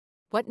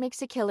What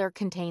Makes a Killer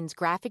contains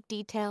graphic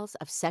details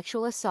of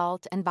sexual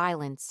assault and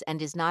violence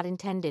and is not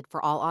intended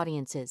for all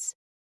audiences.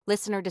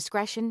 Listener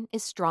discretion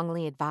is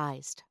strongly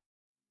advised.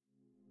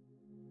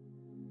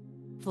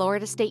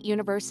 Florida State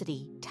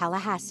University,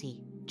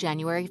 Tallahassee,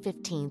 January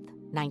 15th,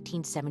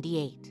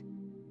 1978.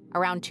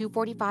 Around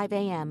 2:45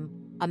 a.m.,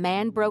 a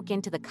man broke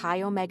into the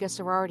Chi Omega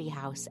sorority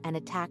house and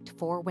attacked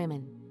 4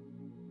 women.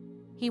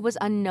 He was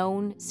a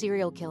known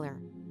serial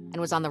killer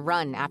and was on the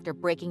run after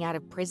breaking out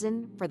of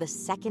prison for the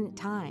second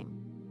time.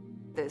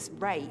 There's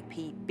rape,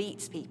 he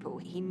beats people,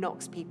 he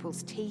knocks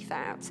people's teeth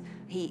out,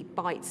 he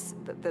bites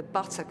the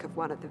buttock of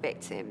one of the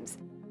victims.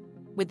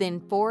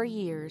 Within 4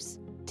 years,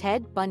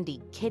 Ted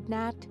Bundy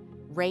kidnapped,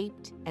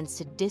 raped, and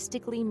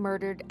sadistically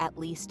murdered at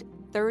least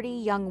 30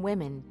 young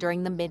women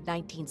during the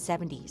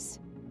mid-1970s.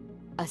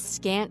 A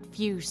scant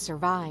few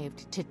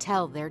survived to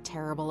tell their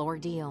terrible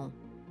ordeal.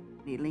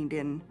 He leaned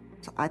in.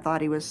 I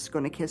thought he was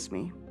going to kiss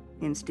me.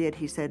 Instead,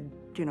 he said,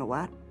 "You know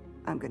what?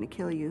 I'm going to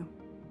kill you."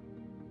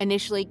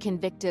 Initially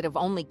convicted of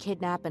only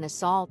kidnap and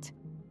assault,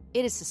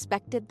 it is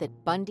suspected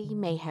that Bundy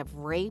may have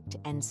raped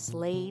and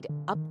slayed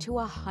up to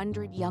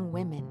 100 young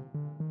women.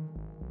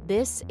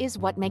 This is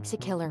What Makes a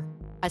Killer,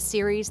 a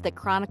series that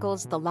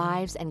chronicles the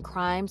lives and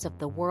crimes of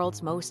the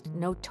world's most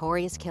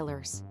notorious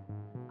killers.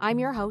 I'm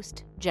your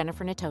host,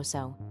 Jennifer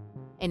Natoso.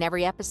 In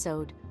every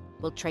episode,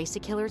 we'll trace a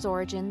killer's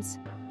origins,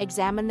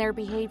 examine their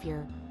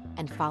behavior,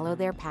 and follow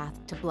their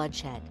path to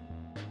bloodshed.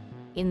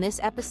 In this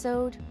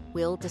episode,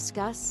 we'll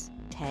discuss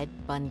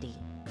Ted Bundy.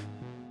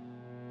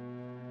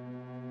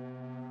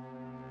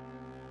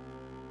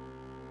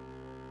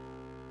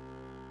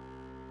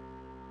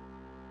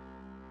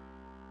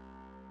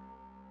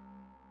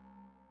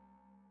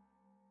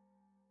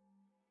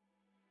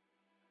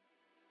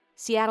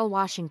 Seattle,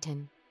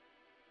 Washington.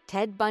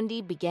 Ted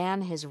Bundy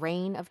began his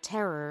reign of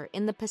terror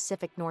in the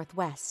Pacific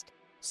Northwest,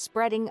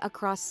 spreading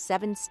across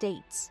 7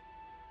 states.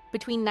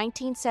 Between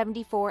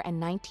 1974 and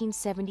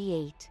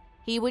 1978,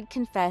 he would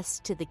confess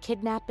to the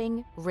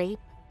kidnapping, rape,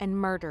 and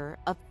murder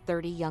of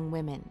 30 young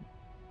women.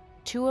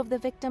 2 of the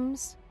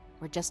victims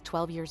were just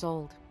 12 years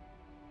old.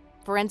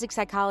 Forensic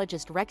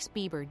psychologist Rex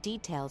Bieber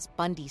details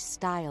Bundy's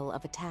style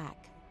of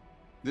attack.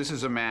 This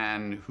is a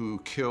man who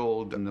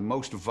killed in the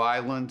most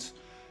violent,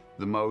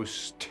 the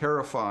most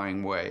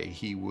terrifying way.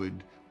 He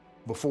would,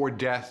 before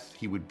death,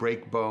 he would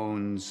break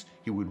bones,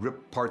 he would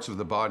rip parts of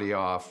the body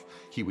off,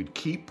 he would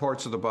keep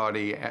parts of the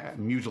body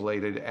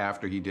mutilated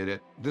after he did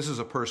it. This is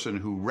a person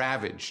who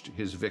ravaged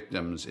his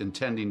victims,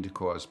 intending to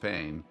cause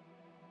pain.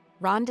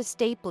 Rhonda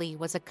Stapley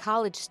was a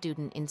college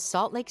student in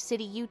Salt Lake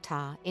City,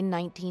 Utah in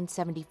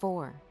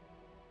 1974.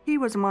 He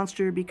was a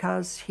monster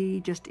because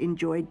he just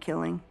enjoyed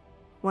killing.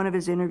 One of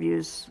his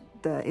interviews,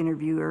 the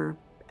interviewer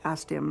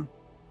asked him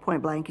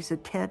point blank, he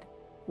said, "Ted,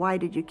 why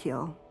did you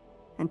kill?"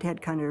 And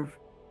Ted kind of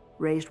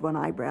raised one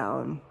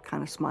eyebrow and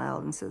kind of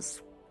smiled and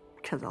says,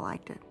 "Because I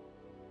liked it."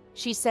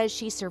 She says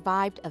she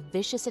survived a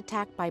vicious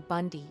attack by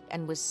Bundy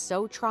and was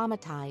so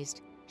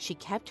traumatized, she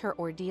kept her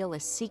ordeal a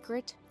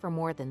secret for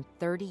more than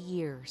 30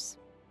 years.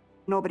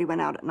 Nobody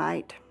went out at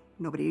night.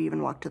 Nobody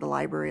even walked to the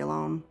library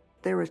alone.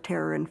 There was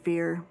terror and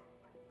fear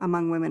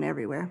among women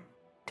everywhere.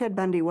 Ted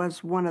Bundy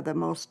was one of the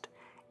most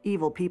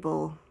evil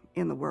people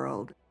in the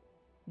world.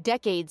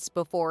 Decades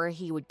before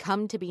he would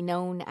come to be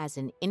known as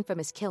an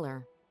infamous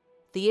killer,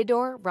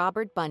 Theodore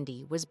Robert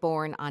Bundy was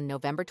born on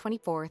November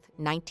 24,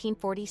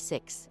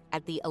 1946,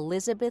 at the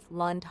Elizabeth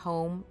Lund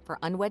Home for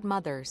Unwed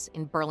Mothers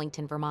in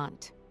Burlington,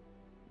 Vermont.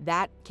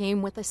 That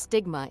came with a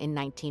stigma in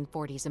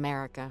 1940s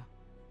America.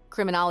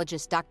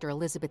 Criminologist Dr.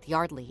 Elizabeth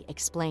Yardley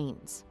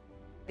explains.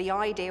 The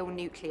ideal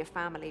nuclear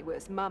family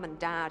was mum and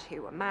dad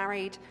who were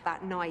married,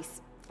 that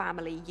nice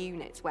family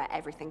unit where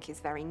everything is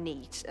very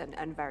neat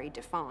and very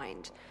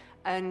defined.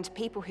 And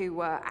people who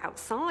were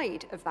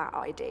outside of that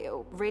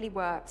ideal really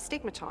were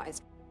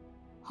stigmatized.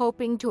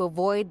 Hoping to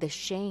avoid the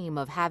shame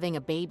of having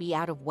a baby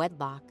out of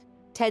wedlock,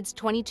 Ted's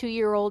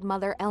 22-year-old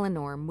mother,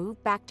 Eleanor,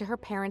 moved back to her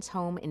parents'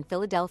 home in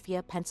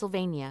Philadelphia,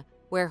 Pennsylvania,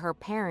 where her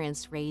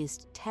parents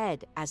raised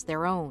Ted as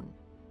their own.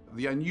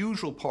 The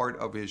unusual part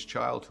of his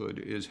childhood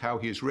is how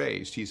he's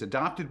raised. He's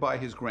adopted by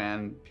his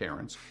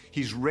grandparents.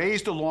 He's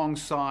raised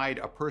alongside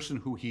a person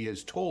who he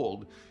is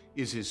told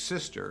is his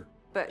sister.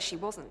 But she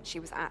wasn't. She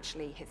was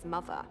actually his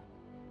mother.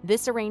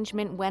 This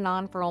arrangement went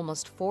on for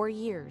almost 4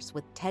 years,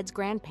 with Ted's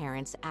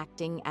grandparents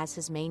acting as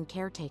his main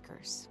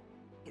caretakers.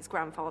 His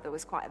grandfather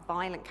was quite a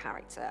violent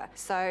character,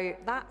 so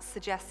that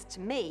suggests to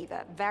me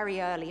that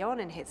very early on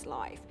in his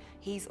life,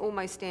 he's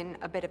almost in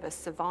a bit of a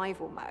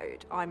survival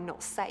mode. I'm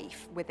not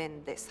safe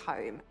within this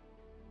home.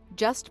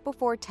 Just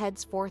before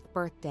Ted's 4th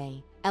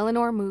birthday,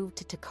 Eleanor moved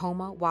to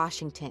Tacoma,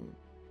 Washington.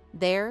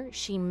 There,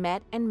 she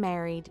met and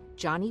married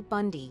Johnny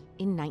Bundy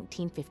in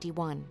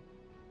 1951.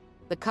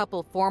 The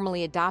couple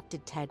formally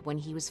adopted Ted when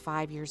he was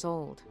 5 years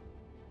old.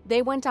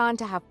 They went on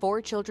to have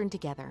 4 children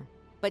together,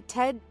 but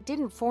Ted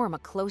didn't form a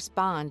close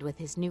bond with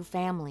his new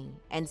family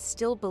and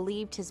still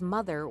believed his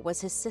mother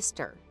was his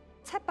sister.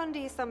 Ted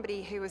Bundy is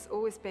somebody who has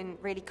always been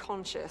really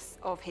conscious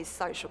of his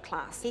social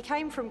class. He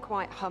came from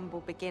quite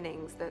humble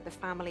beginnings, that the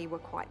family were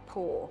quite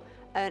poor,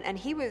 and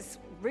he was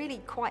really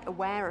quite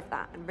aware of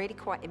that and really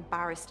quite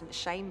embarrassed and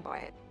ashamed by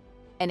it.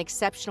 An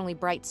exceptionally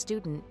bright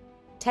student,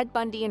 Ted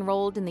Bundy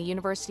enrolled in the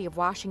University of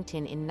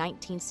Washington in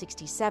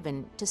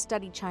 1967 to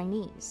study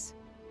Chinese.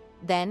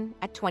 Then,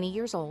 at 20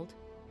 years old,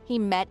 he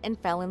met and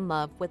fell in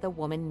love with a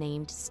woman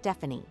named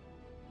Stephanie.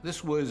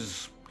 This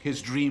was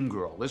his dream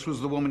girl. This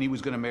was the woman he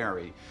was going to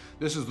marry.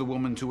 This is the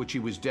woman to which he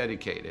was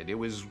dedicated. It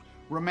was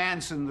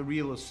romance in the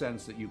realest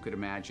sense that you could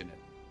imagine it.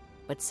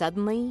 But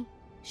suddenly,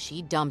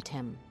 she dumped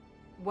him.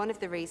 One of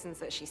the reasons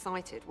that she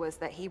cited was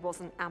that he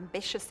wasn't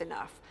ambitious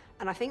enough.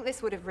 And I think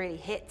this would have really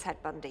hit Ted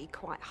Bundy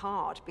quite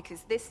hard,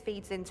 because this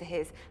feeds into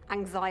his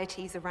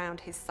anxieties around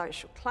his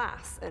social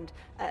class and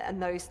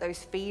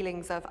those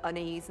feelings of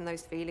unease and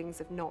those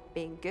feelings of not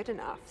being good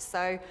enough.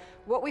 So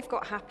what we've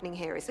got happening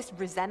here is this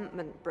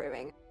resentment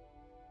brewing.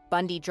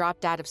 Bundy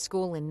dropped out of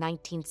school in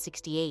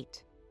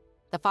 1968.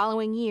 The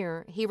following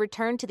year, he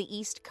returned to the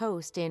East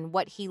Coast in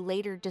what he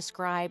later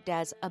described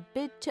as a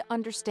bid to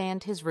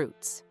understand his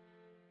roots.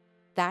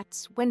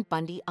 That's when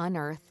Bundy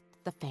unearthed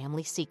the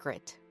family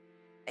secret.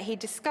 He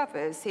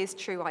discovers his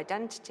true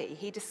identity.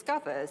 He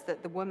discovers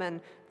that the woman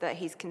that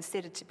he's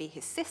considered to be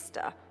his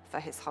sister for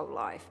his whole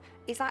life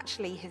is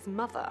actually his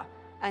mother.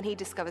 And he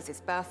discovers his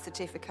birth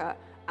certificate,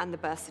 and the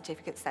birth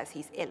certificate says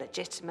he's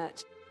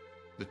illegitimate.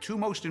 The two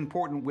most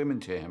important women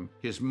to him,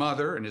 his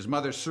mother and his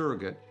mother's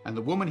surrogate, and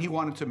the woman he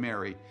wanted to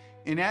marry,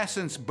 in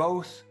essence,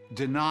 both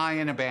deny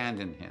and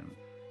abandon him.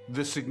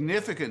 The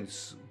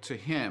significance to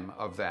him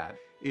of that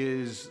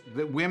is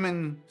that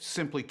women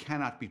simply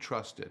cannot be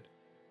trusted.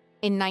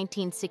 In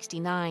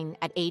 1969,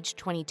 at age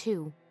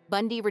 22,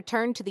 Bundy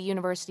returned to the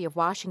University of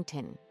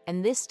Washington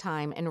and this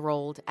time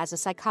enrolled as a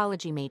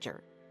psychology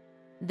major.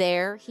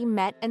 There, he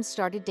met and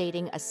started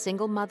dating a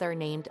single mother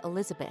named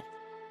Elizabeth.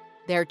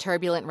 Their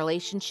turbulent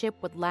relationship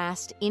would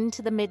last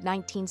into the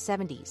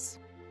mid-1970s.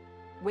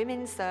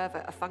 Women serve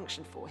a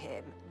function for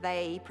him.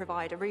 They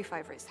provide a roof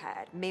over his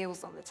head,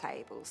 meals on the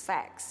table,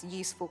 sex,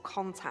 useful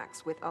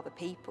contacts with other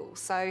people.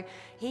 So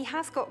he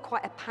has got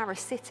quite a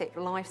parasitic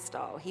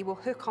lifestyle. He will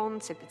hook on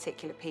to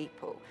particular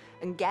people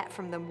and get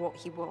from them what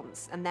he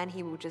wants, and then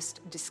he will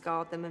just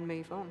discard them and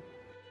move on.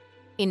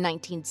 In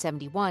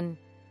 1971,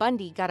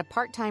 Bundy got a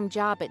part-time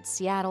job at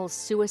Seattle's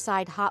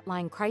Suicide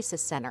Hotline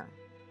Crisis Center.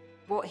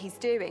 What he's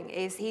doing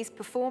is he's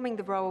performing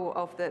the role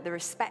of the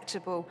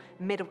respectable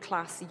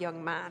middle-class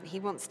young man. He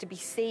wants to be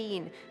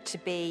seen to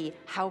be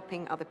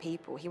helping other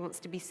people. He wants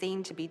to be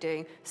seen to be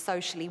doing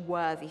socially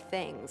worthy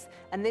things.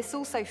 And this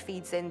also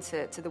feeds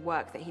into the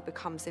work that he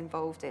becomes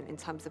involved in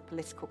terms of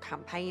political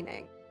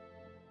campaigning.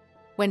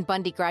 When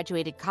Bundy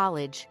graduated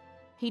college,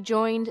 he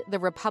joined the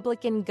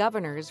Republican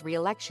governor's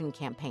re-election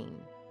campaign.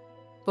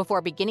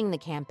 Before beginning the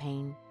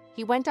campaign,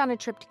 he went on a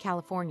trip to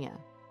California.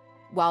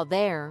 While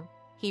there,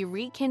 he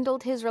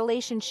rekindled his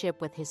relationship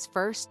with his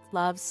first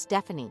love,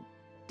 Stephanie,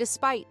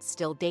 despite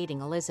still dating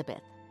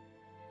Elizabeth.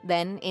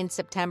 Then, in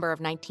September of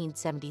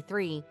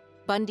 1973,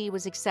 Bundy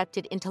was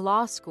accepted into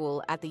law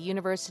school at the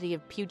University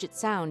of Puget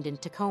Sound in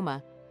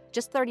Tacoma,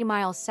 just 30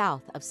 miles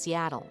south of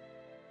Seattle.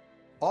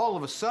 All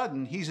of a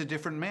sudden, he's a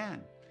different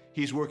man.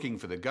 He's working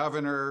for the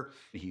governor,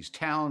 he's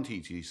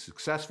talented, he's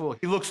successful.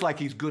 He looks like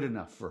he's good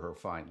enough for her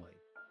finally.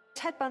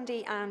 Ted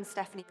Bundy and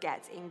Stephanie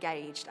get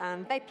engaged,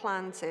 and they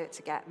plan to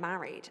get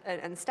married.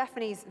 And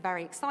Stephanie's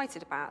very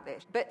excited about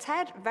this. But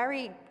Ted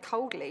very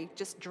coldly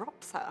just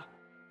drops her.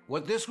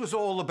 What this was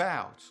all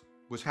about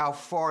was how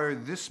far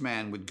this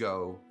man would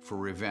go for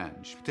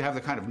revenge. To have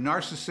the kind of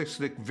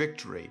narcissistic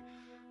victory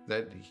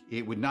that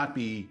it would not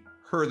be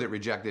her that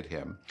rejected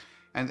him,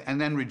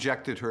 and then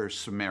rejected her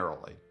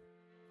summarily.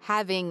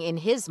 Having, in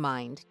his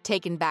mind,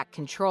 taken back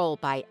control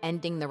by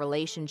ending the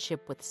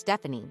relationship with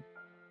Stephanie,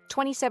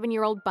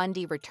 27-year-old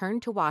Bundy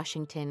returned to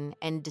Washington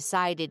and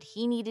decided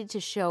he needed to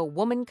show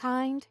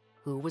womankind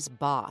who was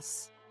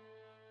boss.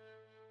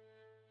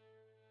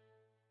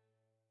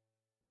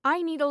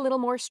 "I need a little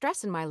more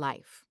stress in my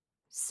life,"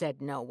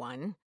 said no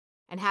one.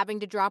 "And having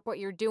to drop what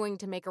you're doing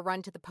to make a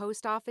run to the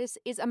post office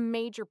is a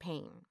major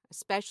pain,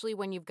 especially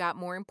when you've got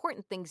more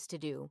important things to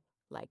do,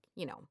 like,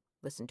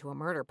 listen to a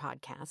murder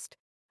podcast.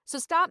 So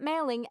stop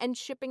mailing and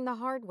shipping the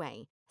hard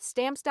way.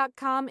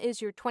 Stamps.com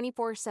is your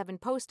 24/7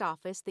 post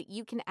office that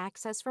you can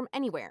access from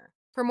anywhere.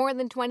 For more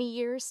than 20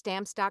 years,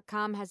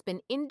 Stamps.com has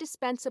been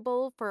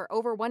indispensable for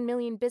over 1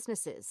 million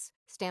businesses.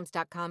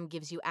 Stamps.com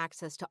gives you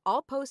access to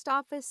all post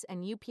office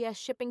and UPS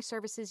shipping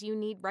services you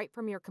need right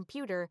from your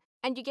computer,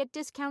 and you get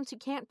discounts you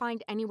can't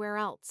find anywhere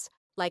else,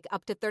 like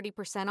up to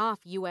 30%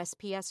 off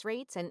USPS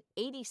rates and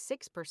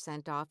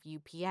 86% off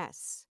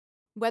UPS.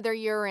 Whether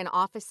you're an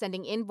office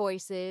sending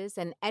invoices,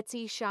 an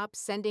Etsy shop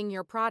sending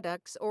your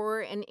products, or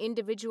an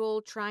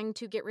individual trying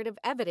to get rid of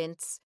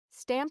evidence,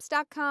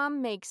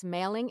 Stamps.com makes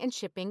mailing and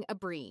shipping a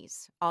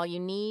breeze. All you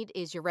need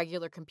is your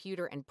regular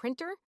computer and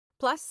printer.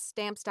 Plus,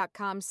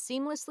 Stamps.com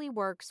seamlessly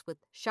works with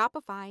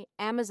Shopify,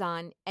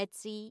 Amazon,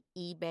 Etsy,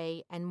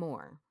 eBay, and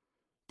more.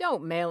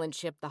 Don't mail and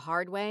ship the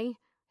hard way.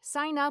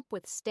 Sign up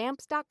with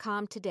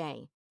Stamps.com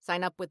today.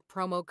 Sign up with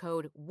promo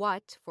code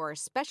WHAT for a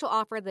special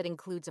offer that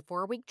includes a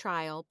 4-week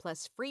trial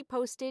plus free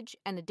postage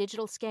and a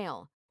digital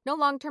scale. No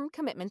long-term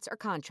commitments or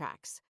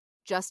contracts.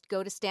 Just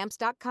go to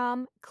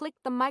Stamps.com, click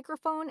the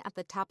microphone at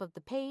the top of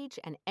the page,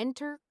 and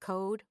enter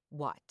code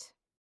WHAT.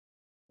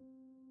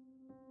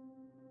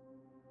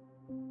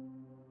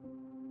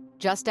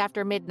 Just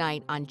after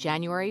midnight on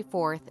January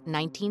 4th,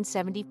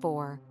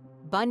 1974,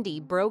 Bundy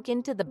broke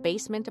into the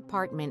basement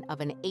apartment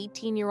of an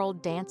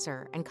 18-year-old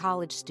dancer and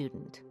college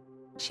student.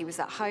 She was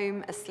at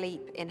home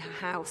asleep in her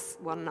house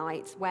one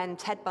night when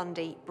Ted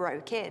Bundy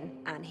broke in,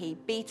 and he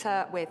beat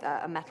her with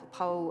a metal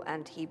pole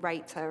and he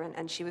raped her,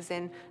 and she was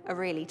in a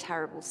really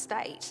terrible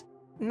state.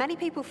 Many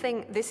people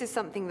think this is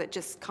something that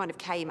just kind of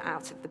came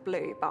out of the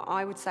blue, but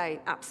I would say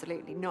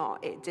absolutely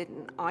not, it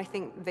didn't. I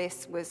think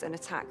this was an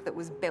attack that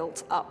was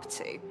built up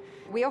to.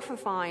 We often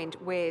find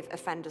with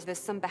offenders there's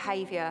some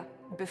behaviour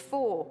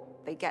before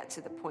they get to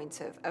the point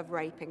of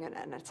raping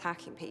and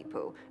attacking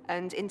people.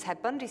 And in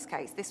Ted Bundy's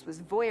case, this was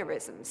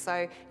voyeurism.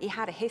 So he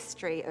had a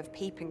history of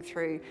peeping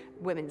through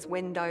women's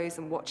windows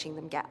and watching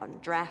them get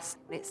undressed.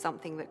 It's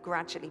something that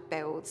gradually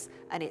builds,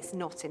 and it's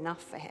not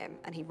enough for him,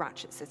 and he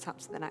ratchets it up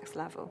to the next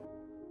level.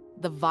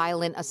 The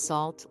violent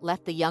assault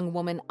left the young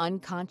woman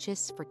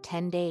unconscious for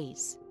 10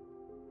 days.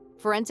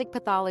 Forensic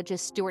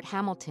pathologist Stuart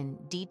Hamilton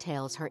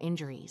details her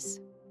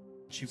injuries.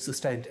 She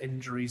sustained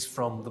injuries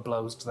from the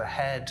blows to the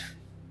head.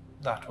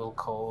 That will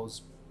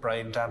cause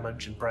brain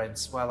damage and brain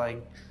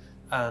swelling.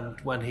 And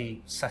when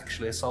he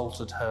sexually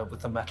assaulted her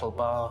with a metal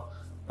bar,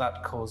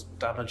 that caused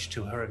damage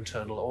to her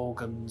internal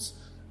organs,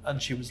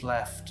 and she was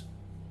left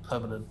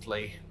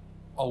permanently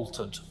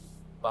altered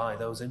by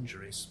those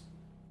injuries.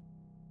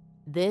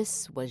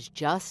 This was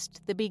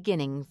just the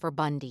beginning for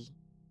Bundy.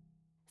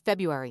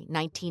 February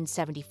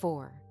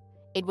 1974.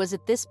 It was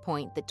at this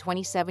point that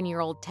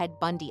 27-year-old Ted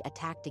Bundy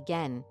attacked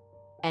again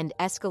and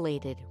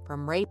escalated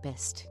from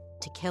rapist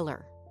to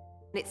killer.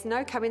 It's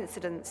no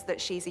coincidence that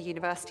she's a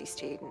university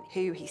student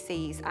who he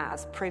sees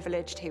as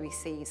privileged, who he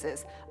sees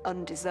as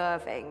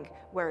undeserving,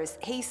 whereas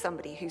he's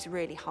somebody who's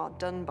really hard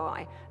done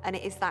by. And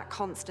it is that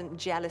constant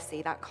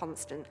jealousy, that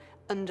constant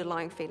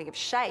underlying feeling of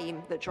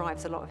shame that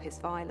drives a lot of his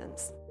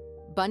violence.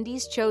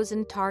 Bundy's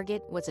chosen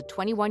target was a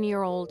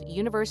 21-year-old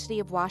University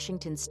of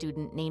Washington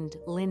student named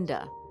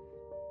Linda.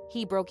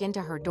 He broke into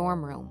her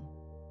dorm room.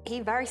 He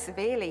very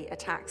severely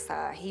attacks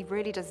her. He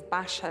really does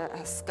bash her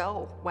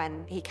skull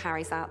when he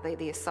carries out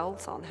the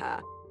assault on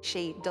her.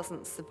 She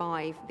doesn't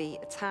survive the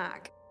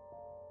attack.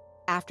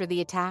 After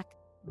the attack,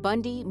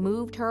 Bundy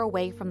moved her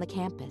away from the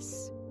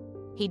campus.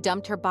 He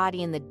dumped her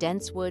body in the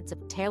dense woods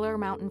of Taylor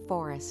Mountain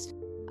Forest,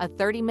 a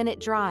 30-minute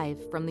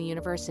drive from the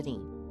university.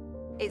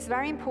 It's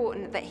very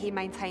important that he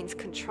maintains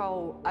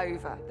control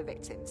over the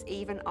victims,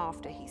 even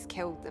after he's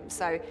killed them.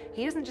 So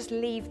he doesn't just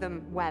leave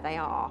them where they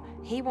are.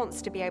 He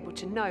wants to be able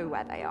to know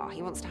where they are.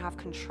 He wants to have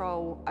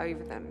control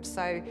over them.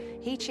 So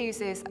he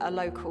chooses a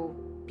local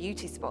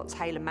beauty spot,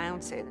 Taylor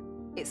Mountain.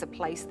 It's a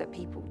place that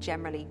people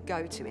generally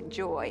go to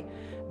enjoy.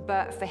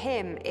 But for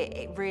him,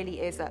 it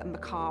really is a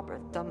macabre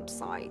dump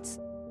site.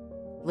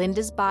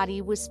 Linda's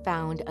body was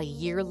found a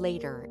year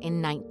later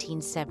in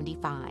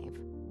 1975.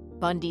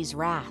 Bundy's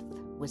wrath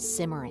was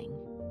simmering.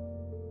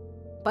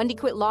 Bundy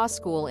quit law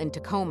school in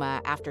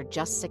Tacoma after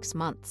just 6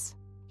 months.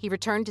 He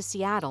returned to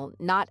Seattle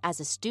not as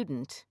a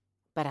student,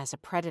 but as a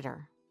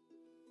predator.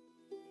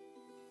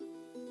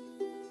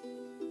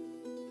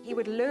 He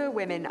would lure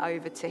women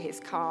over to his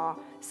car,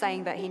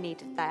 saying that he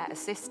needed their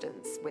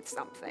assistance with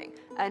something.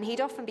 And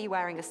he'd often be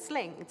wearing a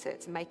sling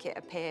to make it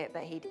appear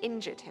that he'd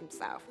injured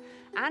himself.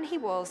 And he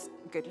was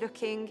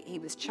good-looking, he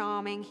was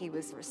charming, he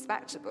was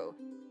respectable.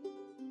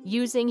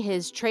 Using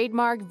his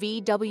trademark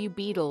VW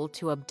Beetle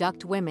to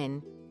abduct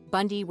women,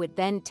 Bundy would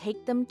then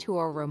take them to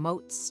a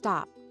remote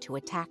stop to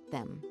attack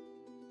them.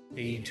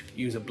 He'd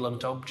use a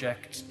blunt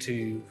object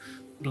to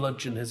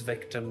bludgeon his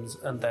victims,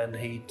 and then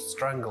he'd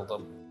strangle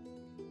them.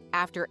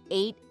 After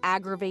 8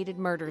 aggravated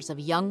murders of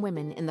young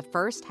women in the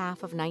first half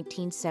of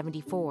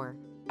 1974,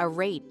 a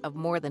rate of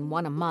more than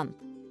 1 a month,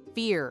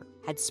 fear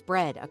had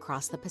spread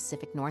across the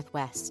Pacific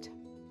Northwest.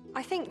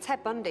 I think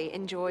Ted Bundy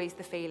enjoys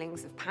the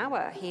feelings of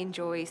power. He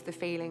enjoys the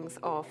feelings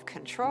of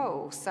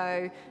control.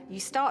 So you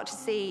start to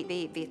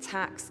see the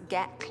attacks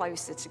get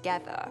closer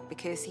together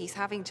because he's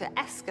having to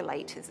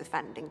escalate his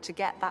offending to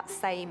get that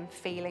same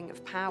feeling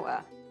of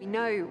power. We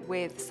know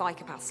with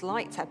psychopaths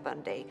like Ted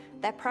Bundy,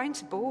 they're prone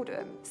to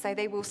boredom, so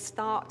they will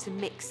start to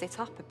mix it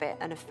up a bit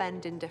and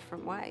offend in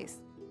different ways.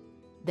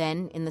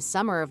 Then, in the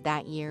summer of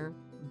that year,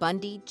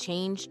 Bundy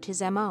changed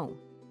his MO.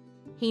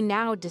 He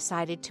now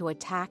decided to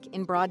attack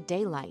in broad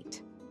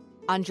daylight.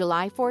 On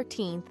July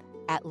 14th,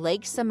 at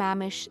Lake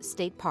Sammamish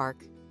State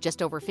Park,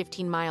 just over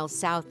 15 miles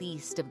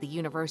southeast of the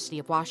University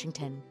of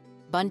Washington,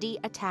 Bundy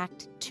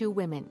attacked 2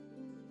 women,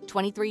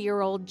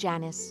 23-year-old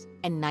Janice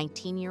and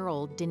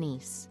 19-year-old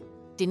Denise.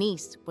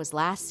 Denise was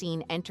last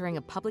seen entering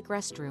a public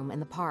restroom in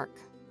the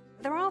park.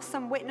 There are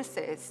some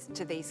witnesses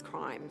to these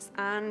crimes,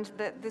 and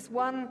there's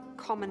one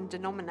common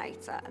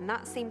denominator, and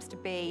that seems to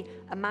be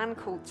a man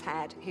called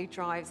Ted who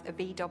drives a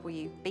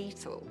VW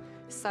Beetle.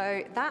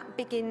 So that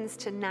begins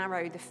to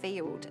narrow the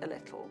field a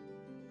little.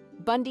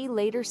 Bundy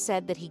later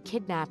said that he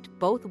kidnapped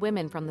both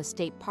women from the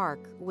state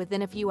park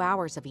within a few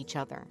hours of each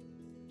other.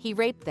 He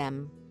raped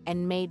them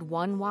and made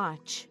one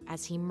watch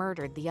as he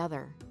murdered the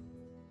other.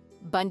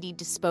 Bundy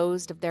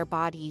disposed of their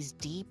bodies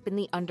deep in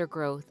the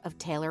undergrowth of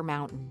Taylor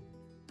Mountain,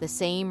 the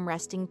same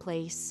resting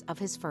place of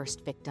his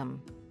first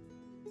victim.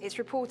 It's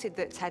reported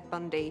that Ted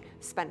Bundy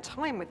spent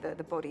time with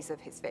the bodies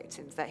of his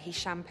victims, that he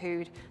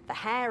shampooed the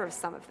hair of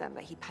some of them,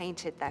 that he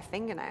painted their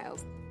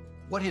fingernails.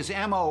 What his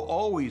MO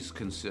always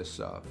consists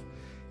of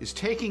is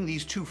taking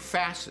these two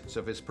facets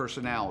of his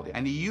personality,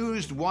 and he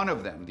used one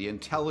of them, the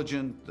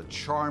intelligent, the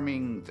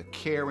charming, the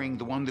caring,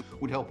 the one that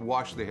would help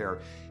wash the hair.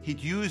 He'd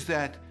use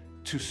that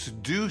to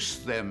seduce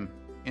them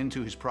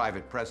into his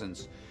private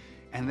presence,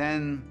 and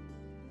then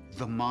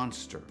the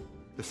monster,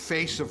 the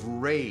face of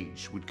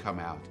rage would come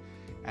out,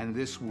 and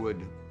this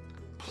would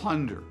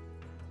plunder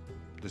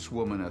this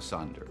woman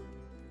asunder.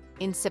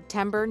 In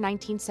September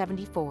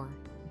 1974,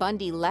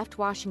 Bundy left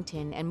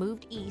Washington and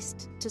moved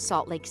east to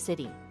Salt Lake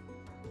City.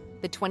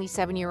 The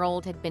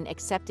 27-year-old had been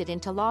accepted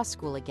into law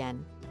school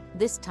again,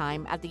 this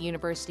time at the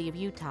University of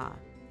Utah.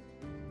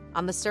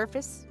 On the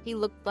surface, he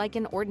looked like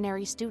an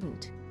ordinary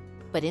student,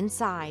 but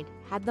inside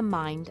had the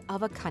mind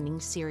of a cunning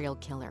serial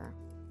killer.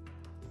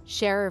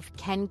 Sheriff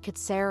Ken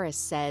Katsaris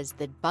says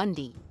that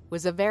Bundy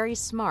was a very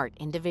smart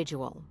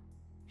individual.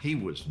 He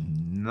was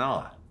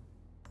not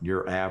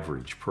your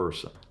average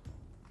person.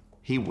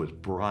 He was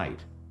bright,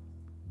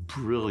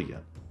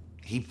 brilliant.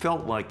 He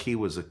felt like he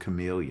was a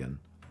chameleon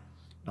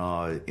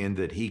in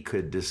that he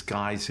could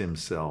disguise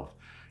himself.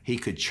 He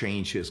could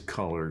change his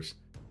colors.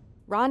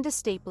 Rhonda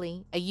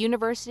Stapley, a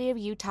University of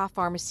Utah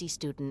pharmacy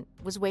student,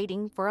 was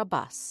waiting for a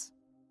bus.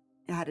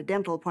 I had a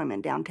dental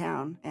appointment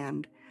downtown,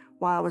 and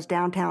while I was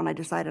downtown, I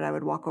decided I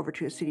would walk over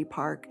to a city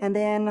park. And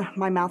then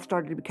my mouth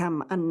started to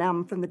become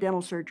numb from the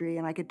dental surgery,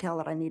 and I could tell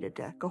that I needed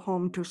to go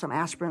home to some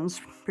aspirins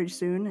pretty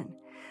soon. And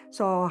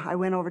so I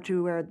went over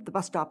to where the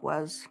bus stop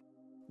was.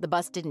 The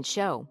bus didn't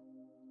show,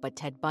 but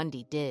Ted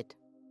Bundy did.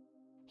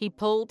 He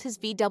pulled his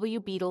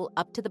VW Beetle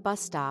up to the bus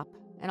stop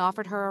and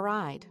offered her a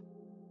ride.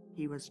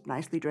 He was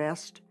nicely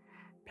dressed,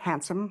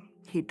 handsome.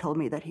 He told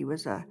me that he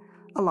was a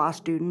law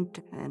student,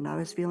 and I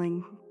was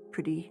feeling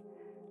pretty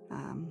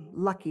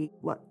lucky.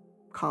 What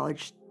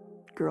college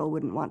girl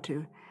wouldn't want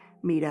to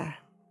meet a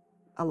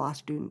law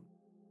student?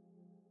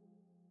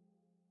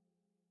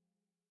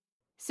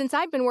 Since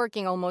I've been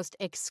working almost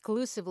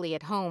exclusively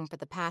at home for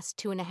the past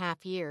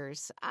 2.5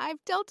 years,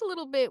 I've dealt a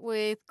little bit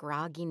with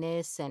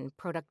grogginess and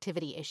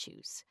productivity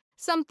issues,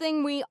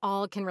 something we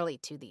all can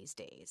relate to these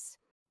days.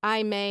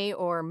 I may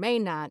or may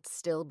not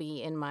still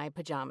be in my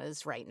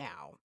pajamas right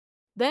now.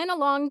 Then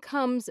along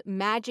comes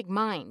Magic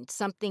Mind,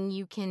 something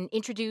you can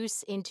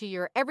introduce into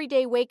your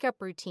everyday wake-up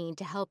routine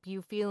to help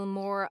you feel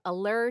more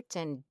alert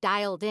and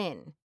dialed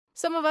in.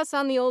 Some of us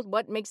on the old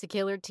What Makes a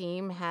Killer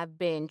team have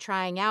been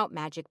trying out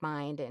Magic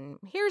Mind, and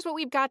here's what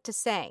we've got to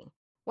say.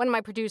 One of my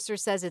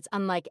producers says it's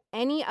unlike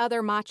any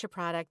other matcha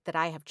product that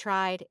I have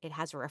tried. It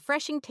has a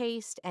refreshing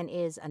taste and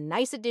is a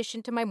nice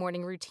addition to my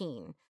morning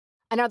routine.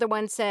 Another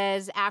one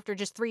says after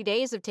just 3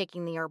 days of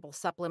taking the herbal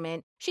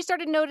supplement, she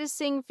started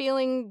noticing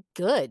feeling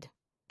good.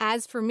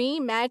 As for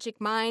me,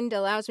 Magic Mind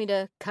allows me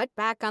to cut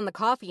back on the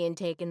coffee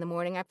intake in the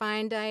morning. I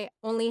find I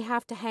only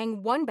have to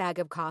hang 1 bag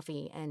of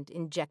coffee and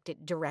inject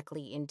it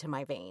directly into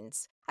my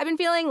veins. I've been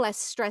feeling less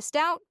stressed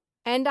out,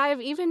 and I've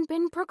even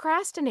been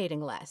procrastinating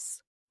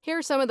less. Here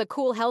are some of the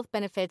cool health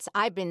benefits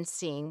I've been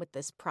seeing with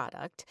this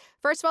product.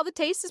 First of all, the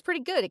taste is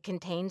pretty good. It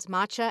contains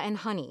matcha and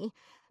honey.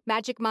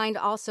 Magic Mind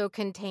also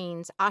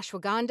contains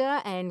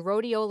ashwagandha and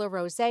rhodiola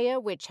rosea,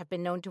 which have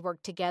been known to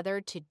work together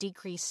to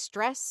decrease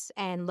stress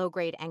and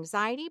low-grade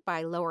anxiety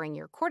by lowering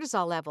your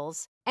cortisol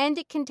levels. And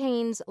it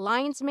contains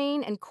lion's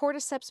mane and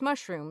cordyceps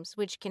mushrooms,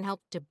 which can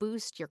help to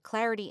boost your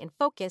clarity and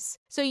focus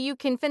so you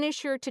can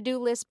finish your to-do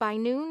list by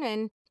noon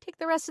and take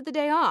the rest of the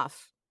day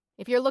off.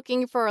 If you're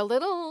looking for a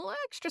little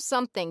extra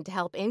something to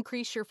help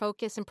increase your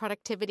focus and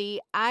productivity,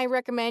 I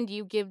recommend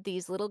you give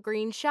these little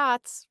green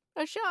shots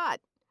a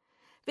shot.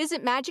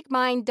 Visit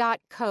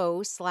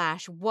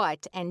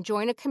magicmind.co/what and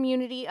join a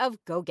community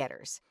of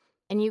go-getters.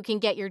 And you can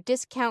get your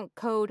discount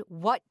code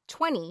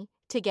WHAT20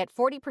 to get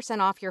 40%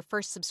 off your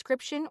first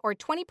subscription or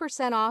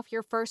 20% off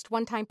your first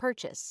one-time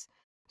purchase.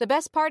 The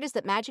best part is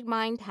that Magic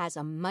Mind has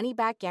a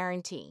money-back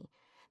guarantee.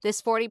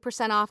 This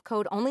 40% off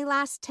code only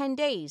lasts 10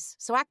 days,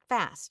 so act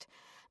fast.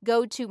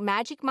 Go to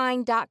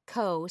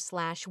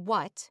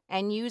magicmind.co/what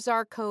and use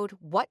our code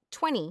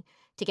WHAT20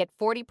 to get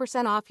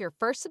 40% off your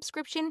first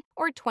subscription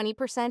or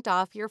 20%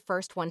 off your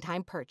first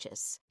one-time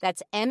purchase.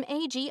 That's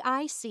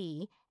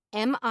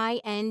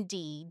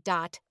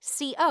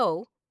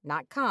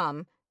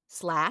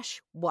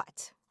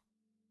magicmind.co.com/what.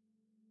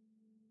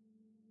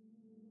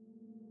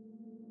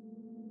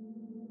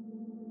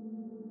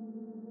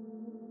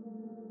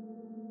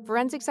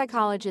 Forensic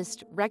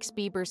psychologist Rex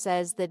Bieber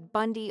says that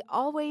Bundy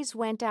always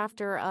went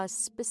after a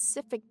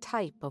specific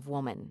type of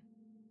woman.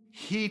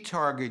 He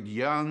targeted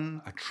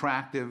young,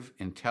 attractive,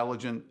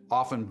 intelligent,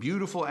 often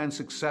beautiful and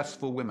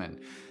successful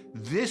women.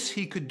 This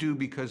he could do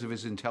because of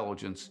his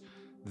intelligence.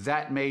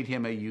 That made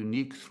him a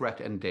unique threat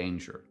and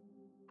danger.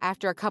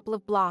 After a couple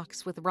of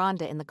blocks with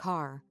Rhonda in the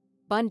car,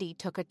 Bundy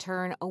took a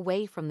turn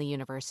away from the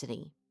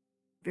university.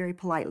 Very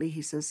politely,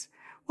 he says,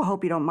 "Well,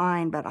 hope you don't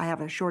mind, but I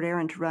have a short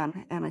errand to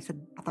run." And I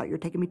said, "I thought you were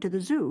taking me to the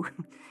zoo."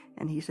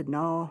 And he said,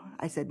 "No."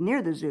 I said,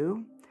 "Near the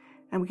zoo."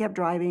 And we kept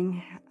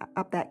driving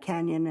up that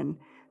canyon and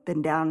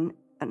then down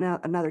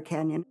another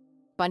canyon.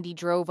 Bundy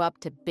drove up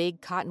to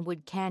Big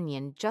Cottonwood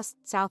Canyon, just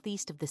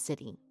southeast of the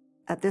city.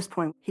 At this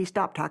point, he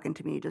stopped talking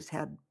to me, just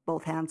had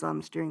both hands on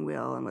the steering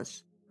wheel and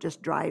was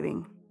just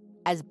driving.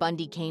 As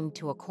Bundy came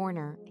to a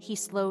corner, he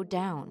slowed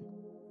down.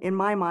 In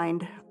my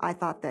mind, I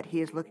thought that he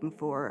is looking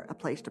for a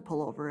place to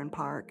pull over and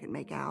park and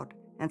make out.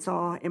 And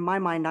so in my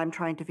mind, I'm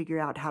trying to figure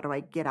out how do I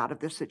get out of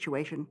this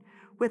situation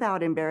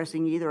without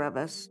embarrassing either of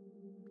us.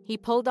 He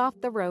pulled off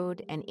the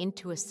road and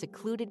into a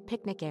secluded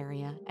picnic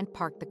area and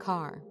parked the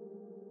car.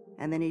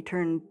 And then he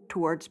turned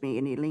towards me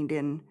and he leaned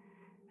in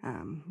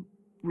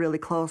really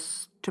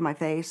close to my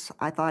face.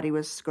 I thought he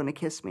was going to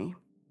kiss me.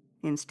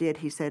 Instead,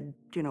 he said,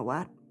 "Do you know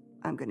what?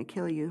 I'm going to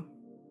kill you."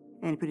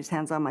 And he put his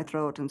hands on my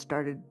throat and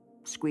started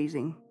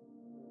squeezing.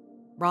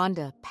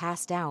 Rhonda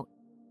passed out,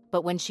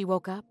 but when she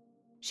woke up,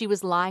 she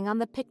was lying on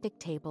the picnic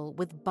table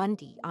with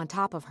Bundy on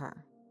top of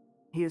her.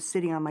 He was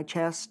sitting on my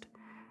chest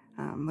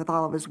with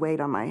all of his weight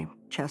on my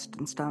chest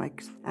and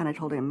stomach. And I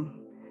told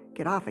him,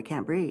 "Get off, I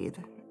can't breathe."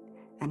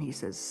 And he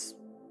says,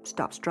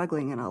 "Stop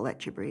struggling and I'll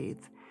let you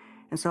breathe."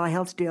 And so I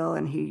held still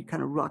and he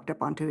kind of rocked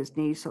up onto his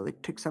knees so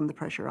it took some of the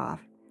pressure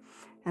off.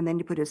 And then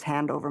he put his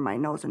hand over my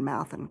nose and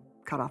mouth and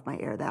cut off my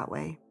air that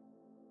way.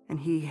 And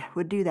he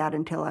would do that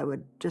until I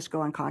would just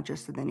go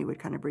unconscious, and then he would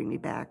kind of bring me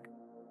back.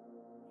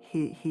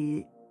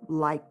 He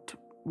liked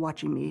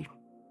watching me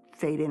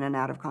fade in and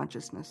out of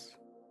consciousness.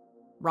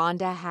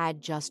 Rhonda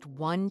had just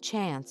one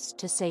chance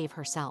to save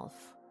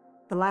herself.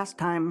 The last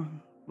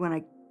time when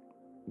I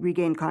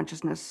regained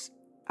consciousness,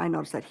 I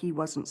noticed that he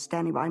wasn't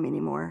standing by me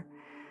anymore.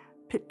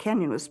 Pit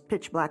Canyon was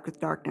pitch black with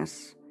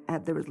darkness.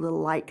 There was a little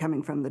light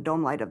coming from the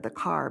dome light of the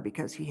car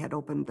because he had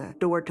opened the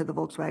door to the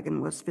Volkswagen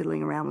and was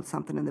fiddling around with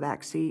something in the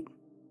back seat.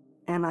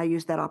 And I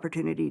used that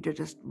opportunity to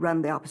just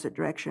run the opposite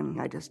direction.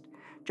 I just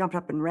jumped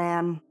up and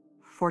ran,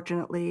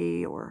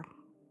 fortunately, or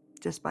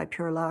just by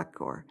pure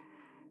luck, or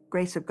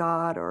grace of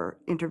God, or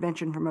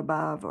intervention from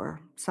above, or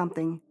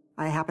something.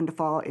 I happened to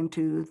fall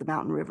into the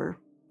mountain river,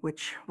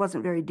 which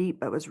wasn't very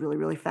deep, but was really,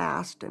 really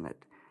fast, and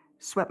it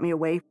swept me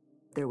away.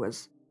 There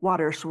was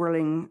water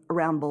swirling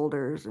around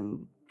boulders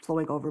and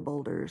flowing over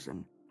boulders,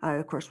 and I,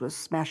 of course, was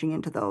smashing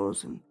into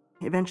those. And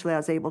eventually I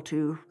was able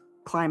to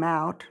climb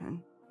out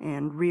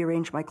and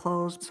rearrange my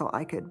clothes so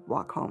I could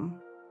walk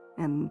home.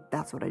 And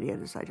that's what I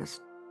did, is I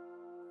just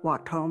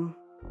walked home.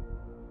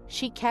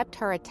 She kept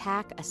her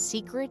attack a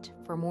secret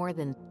for more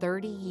than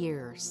 30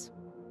 years.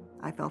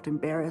 I felt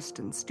embarrassed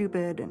and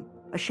stupid and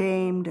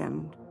ashamed,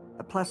 and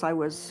plus I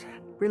was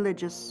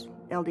religious,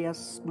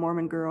 LDS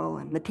Mormon girl,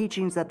 and the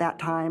teachings at that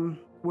time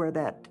were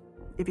that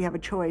if you have a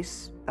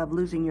choice of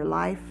losing your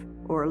life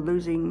or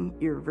losing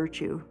your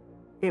virtue,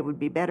 it would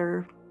be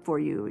better for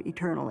you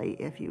eternally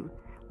if you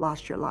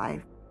lost your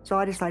life. So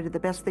I decided the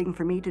best thing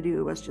for me to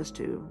do was just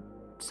to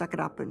suck it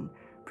up and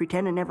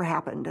pretend it never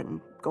happened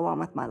and go on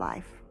with my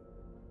life.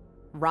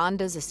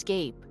 Rhonda's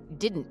escape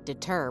didn't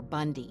deter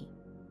Bundy.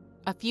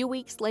 A few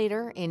weeks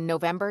later, in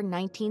November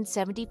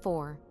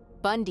 1974,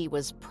 Bundy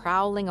was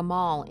prowling a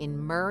mall in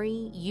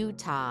Murray,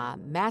 Utah,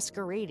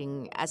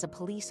 masquerading as a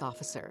police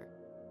officer.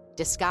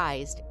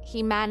 Disguised,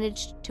 he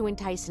managed to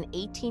entice an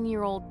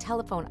 18-year-old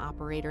telephone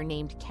operator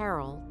named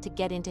Carol to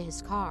get into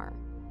his car.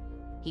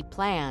 He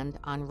planned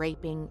on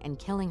raping and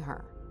killing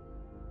her.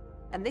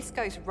 And this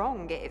goes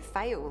wrong. It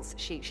fails.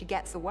 She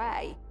gets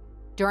away.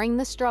 During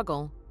the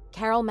struggle,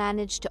 Carol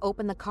managed to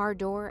open the car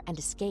door and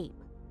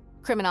escape.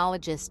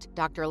 Criminologist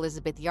Dr.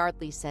 Elizabeth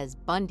Yardley says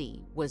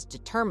Bundy was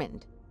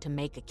determined to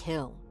make a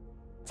kill.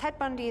 Ted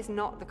Bundy is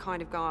not the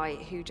kind of guy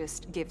who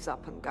just gives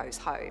up and goes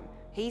home.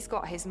 He's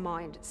got his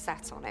mind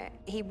set on it.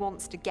 He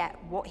wants to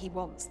get what he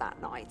wants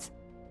that night.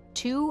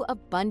 2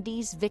 of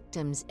Bundy's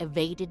victims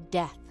evaded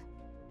death.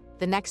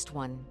 The next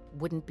one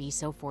wouldn't be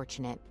so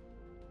fortunate.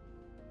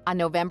 On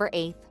November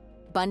 8th,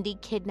 Bundy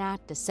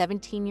kidnapped a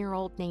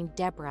 17-year-old named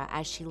Deborah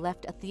as she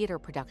left a theater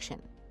production.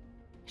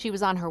 She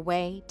was on her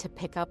way to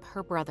pick up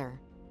her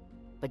brother,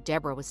 but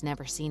Deborah was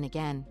never seen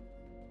again.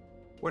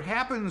 What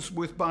happens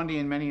with Bundy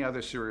and many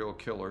other serial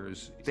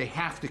killers, they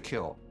have to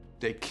kill.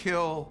 They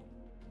kill,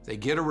 they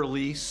get a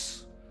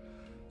release.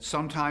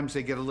 Sometimes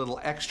they get a little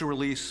extra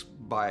release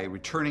by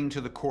returning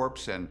to the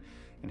corpse and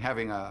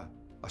having a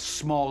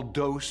small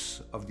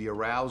dose of the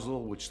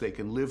arousal, which they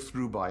can live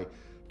through by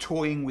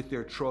toying with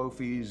their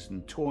trophies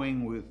and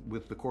toying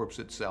with the corpse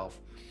itself.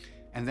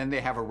 And then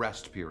they have a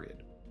rest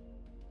period.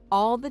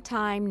 All the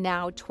time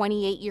now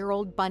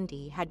 28-year-old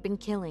Bundy had been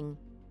killing,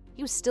 he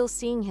he was still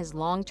seeing his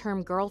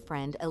long-term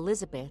girlfriend,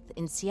 Elizabeth,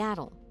 in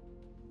Seattle.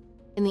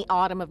 In the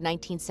autumn of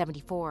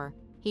 1974,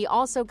 he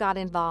also got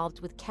involved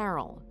with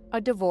Carol, a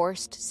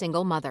divorced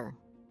single mother.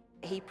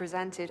 He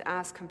presented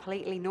as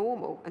completely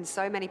normal, and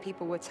so many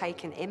people were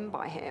taken in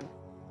by him.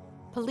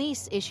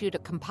 Police issued a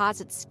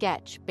composite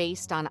sketch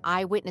based on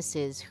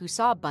eyewitnesses who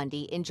saw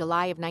Bundy in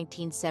July of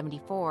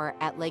 1974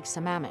 at Lake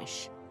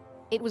Sammamish.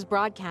 It was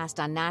broadcast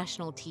on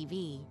national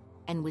TV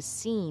and was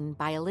seen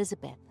by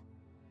Elizabeth.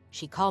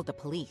 She called the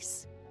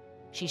police.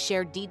 She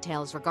shared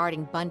details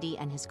regarding Bundy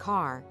and his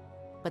car,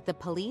 but the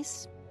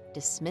police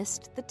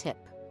dismissed the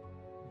tip.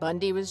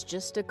 Bundy was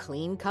just a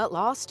clean-cut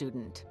law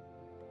student.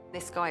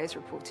 This guy is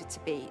reported to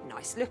be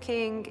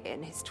nice-looking,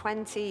 in his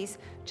 20s,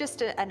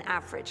 just an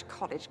average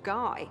college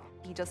guy.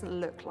 He doesn't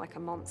look like a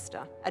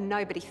monster, and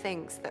nobody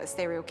thinks that a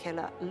serial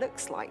killer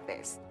looks like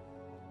this.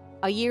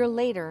 A year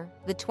later,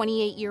 the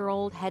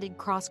 28-year-old headed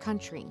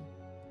cross-country.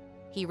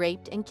 He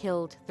raped and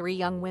killed 3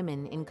 young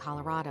women in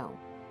Colorado.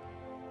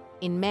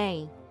 In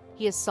May,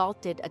 he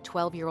assaulted a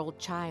 12-year-old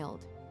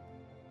child.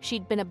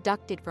 She'd been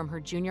abducted from her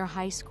junior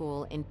high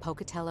school in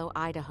Pocatello,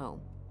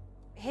 Idaho.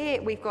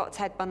 Here we've got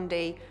Ted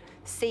Bundy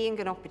seeing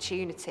an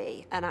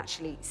opportunity and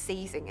actually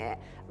seizing it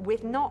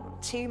with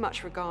not too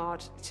much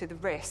regard to the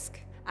risk.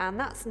 And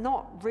that's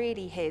not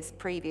really his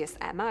previous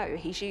MO.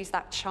 He's used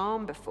that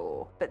charm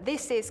before, but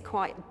this is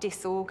quite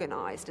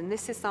disorganized, and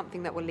this is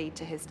something that will lead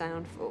to his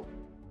downfall.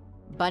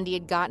 Bundy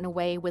had gotten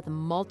away with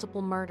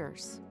multiple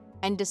murders,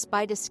 and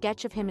despite a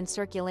sketch of him in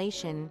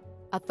circulation,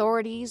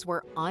 authorities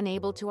were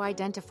unable to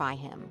identify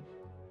him.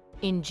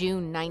 In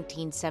June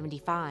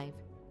 1975,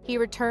 he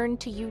returned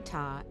to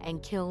Utah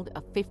and killed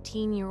a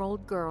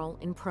 15-year-old girl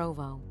in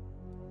Provo.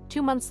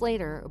 2 months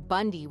later,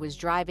 Bundy was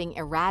driving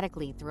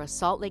erratically through a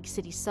Salt Lake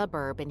City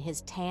suburb in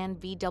his tan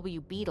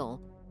VW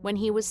Beetle when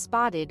he was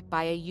spotted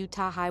by a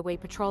Utah Highway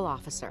Patrol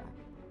officer.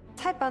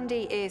 Ted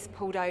Bundy is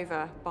pulled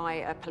over by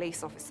a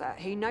police officer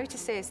who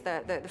notices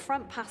that the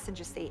front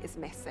passenger seat is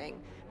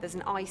missing. There's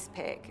an ice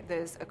pick,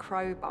 there's a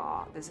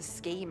crowbar, there's a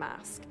ski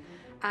mask.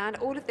 And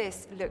all of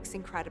this looks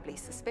incredibly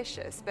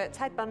suspicious, but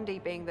Ted Bundy,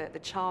 being the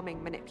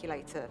charming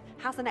manipulator,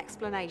 has an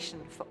explanation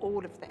for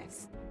all of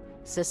this.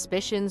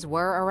 Suspicions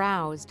were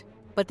aroused,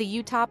 but the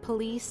Utah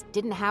police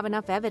didn't have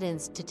enough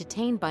evidence to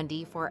detain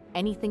Bundy for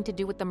anything to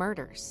do with the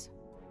murders.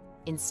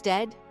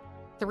 Instead,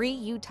 3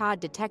 Utah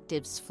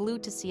detectives flew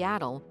to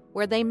Seattle,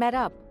 where they met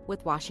up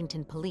with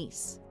Washington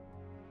police.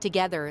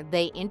 Together,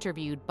 they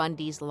interviewed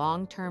Bundy's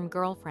long-term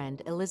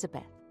girlfriend,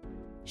 Elizabeth.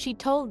 She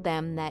told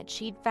them that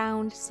she'd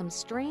found some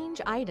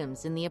strange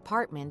items in the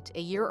apartment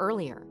a year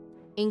earlier,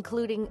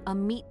 including a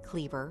meat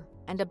cleaver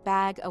and a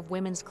bag of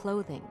women's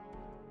clothing.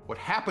 What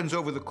happens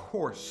over the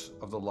course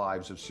of the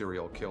lives of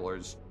serial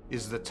killers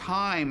is the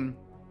time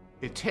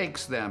it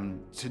takes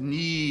them to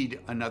need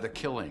another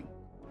killing,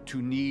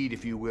 to need,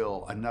 if you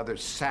will, another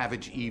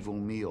savage evil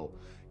meal,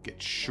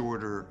 gets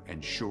shorter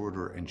and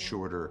shorter and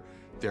shorter.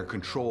 Their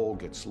control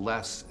gets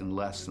less and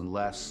less and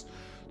less.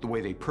 The way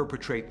they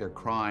perpetrate their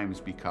crimes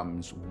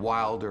becomes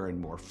wilder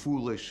and more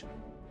foolish.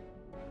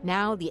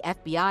 Now the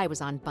FBI was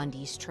on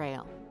Bundy's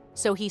trail,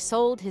 so he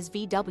sold his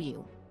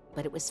VW,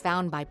 but it was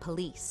found by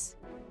police.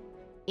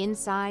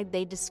 Inside,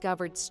 they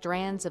discovered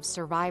strands of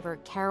survivor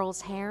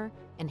Carol's hair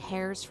and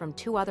hairs from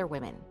 2 other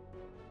women.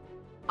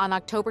 On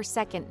October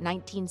 2nd,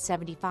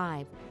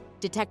 1975,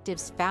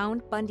 detectives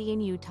found Bundy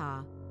in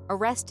Utah,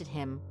 arrested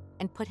him,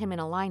 and put him in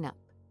a lineup.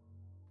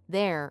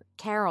 There,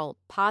 Carol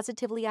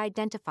positively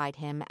identified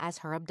him as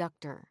her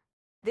abductor.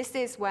 This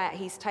is where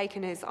he's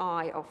taken his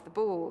eye off the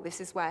ball. This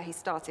is where he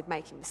started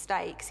making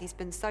mistakes. He's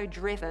been so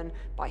driven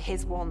by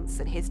his wants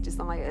and his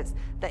desires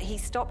that he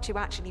stopped to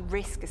actually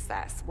risk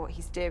assess what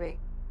he's doing.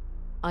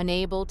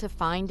 Unable to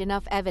find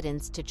enough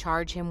evidence to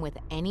charge him with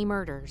any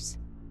murders,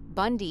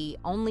 Bundy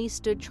only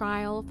stood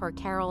trial for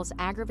Carol's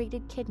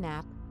aggravated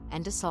kidnap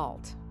and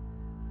assault.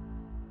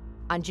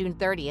 On June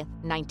 30th,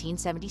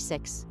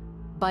 1976,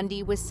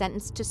 Bundy was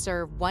sentenced to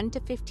serve 1 to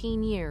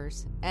 15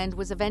 years and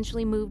was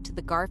eventually moved to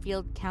the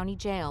Garfield County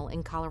Jail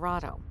in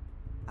Colorado.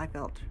 I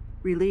felt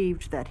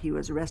relieved that he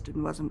was arrested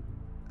and wasn't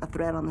a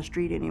threat on the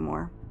street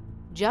anymore.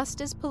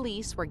 Just as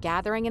police were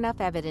gathering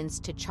enough evidence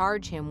to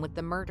charge him with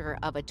the murder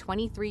of a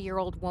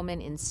 23-year-old woman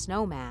in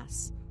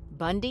Snowmass,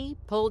 Bundy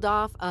pulled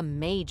off a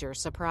major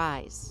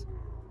surprise.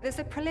 There's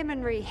a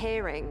preliminary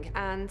hearing,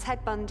 and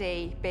Ted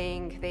Bundy,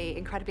 being the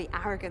incredibly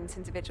arrogant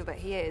individual that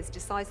he is,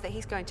 decides that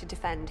he's going to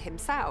defend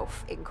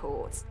himself in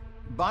court.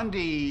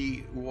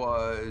 Bundy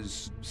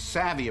was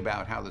savvy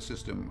about how the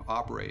system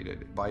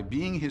operated. By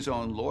being his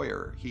own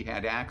lawyer, he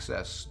had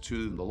access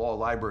to the law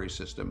library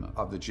system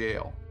of the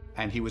jail.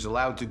 And he was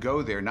allowed to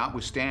go there,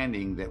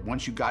 notwithstanding that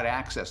once you got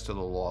access to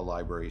the law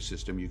library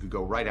system, you could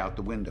go right out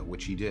the window,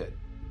 which he did.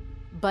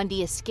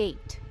 Bundy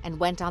escaped and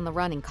went on the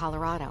run in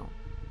Colorado.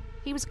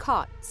 He was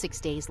caught 6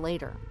 days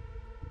later.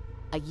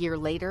 A year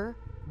later,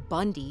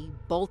 Bundy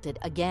bolted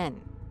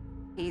again.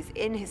 He's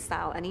in his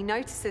cell and he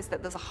notices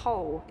that there's a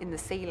hole in the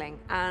ceiling,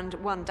 and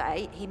one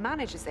day he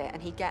manages it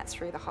and he gets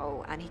through the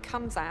hole and he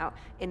comes out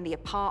in the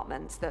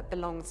apartment that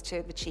belongs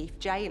to the chief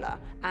jailer,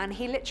 and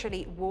he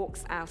literally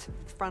walks out of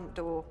the front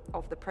door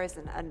of the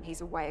prison and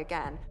he's away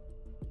again.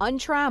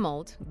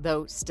 Untrammeled,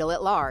 though still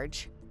at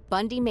large,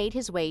 Bundy made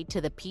his way to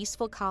the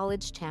peaceful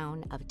college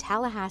town of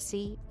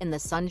Tallahassee in the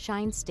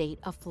Sunshine State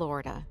of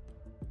Florida.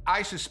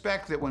 I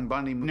suspect that when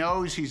Bundy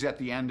knows he's at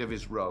the end of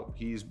his rope,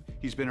 he's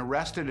been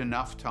arrested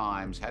enough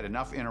times, had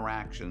enough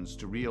interactions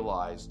to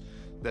realize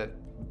that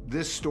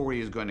this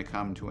story is going to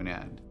come to an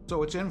end.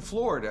 So it's in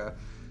Florida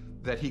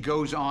that he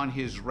goes on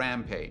his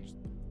rampage.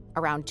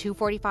 Around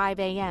 2:45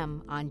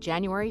 a.m. on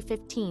January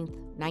 15,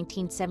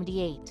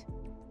 1978,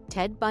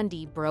 Ted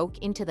Bundy broke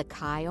into the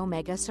Chi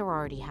Omega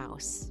sorority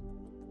house.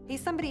 He's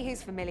somebody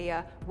who's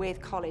familiar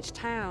with college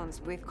towns,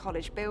 with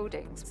college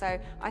buildings. So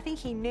I think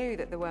he knew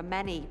that there were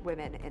many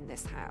women in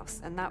this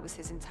house, and that was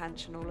his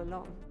intention all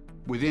along.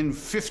 Within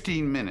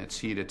 15 minutes,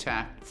 he'd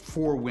attacked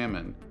 4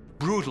 women,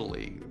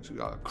 brutally,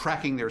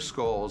 cracking their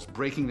skulls,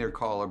 breaking their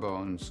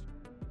collarbones.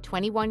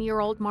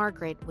 21-year-old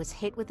Margaret was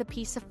hit with a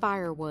piece of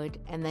firewood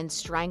and then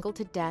strangled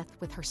to death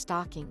with her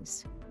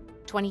stockings.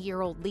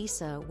 20-year-old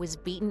Lisa was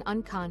beaten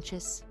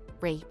unconscious,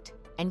 raped,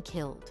 and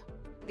killed.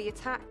 The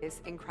attack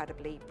is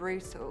incredibly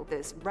brutal.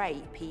 There's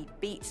rape, he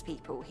beats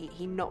people,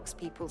 he knocks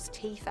people's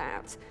teeth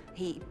out,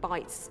 he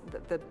bites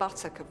the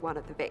buttock of one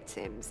of the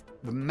victims.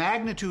 The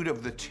magnitude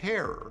of the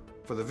terror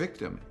for the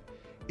victim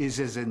is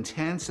as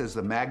intense as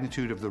the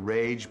magnitude of the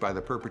rage by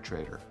the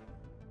perpetrator.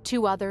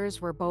 2 others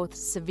were both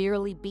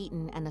severely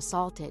beaten and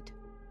assaulted.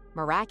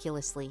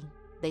 Miraculously,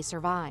 they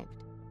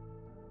survived.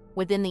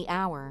 Within the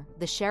hour,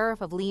 the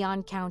sheriff of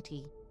Leon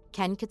County,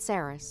 Ken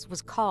Katsaris,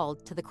 was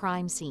called to the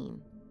crime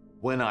scene.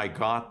 When I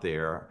got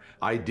there,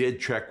 I did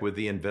check with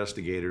the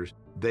investigators.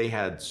 They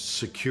had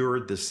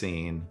secured the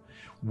scene.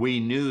 We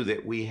knew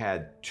that we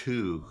had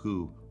 2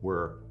 who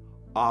were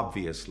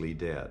obviously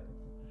dead,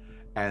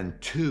 and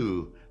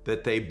 2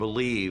 that they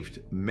believed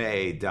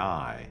may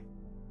die.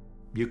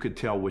 You could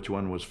tell which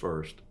one was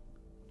first.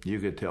 You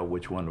could tell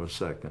which one was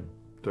second,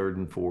 third,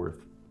 and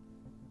fourth.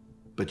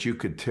 But you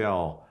could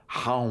tell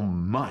how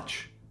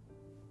much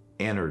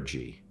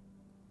energy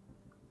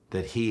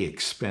that he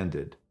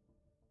expended.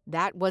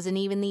 That wasn't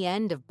even the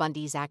end of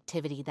Bundy's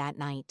activity that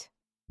night.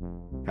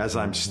 As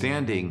I'm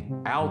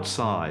standing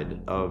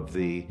outside of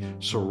the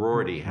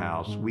sorority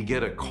house, we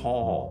get a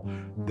call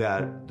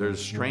that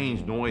there's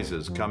strange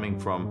noises coming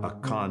from a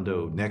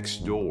condo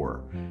next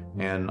door.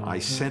 And I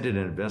sent an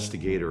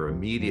investigator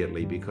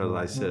immediately because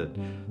I said,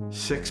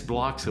 6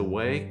 blocks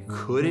away,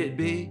 could it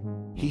be?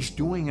 He's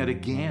doing it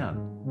again,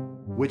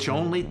 which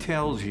only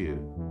tells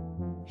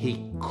you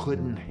he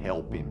couldn't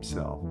help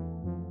himself.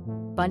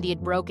 Bundy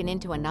had broken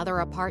into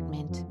another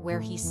apartment where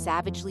he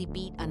savagely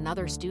beat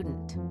another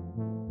student.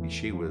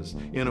 She was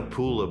in a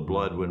pool of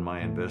blood when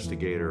my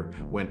investigator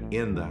went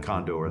in the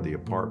condo or the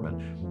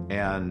apartment,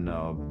 and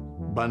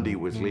Bundy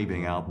was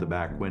leaving out the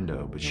back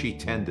window, but she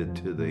tended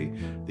to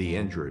the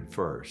injured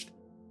first.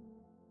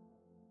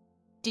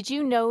 Did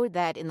you know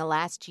that in the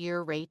last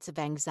year, rates of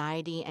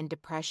anxiety and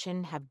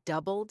depression have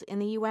doubled in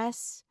the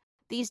U.S.?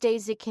 These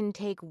days, it can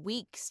take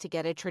weeks to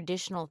get a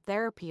traditional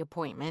therapy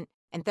appointment,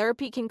 and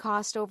therapy can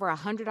cost over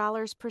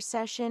 $100 per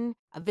session.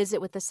 A visit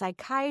with a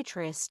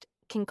psychiatrist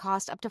can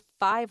cost up to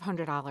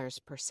 $500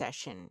 per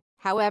session.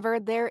 However,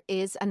 there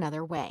is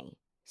another way.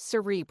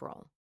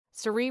 Cerebral.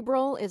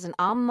 Cerebral is an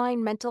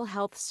online mental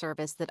health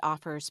service that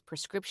offers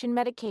prescription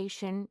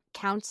medication,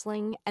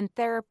 counseling, and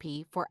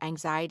therapy for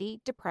anxiety,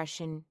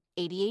 depression,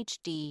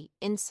 ADHD,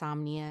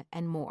 insomnia,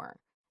 and more.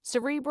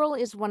 Cerebral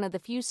is one of the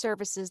few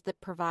services that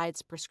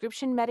provides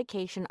prescription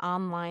medication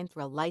online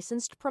through a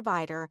licensed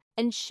provider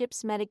and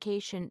ships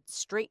medication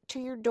straight to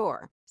your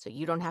door, so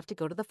you don't have to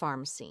go to the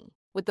pharmacy.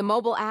 With the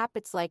mobile app,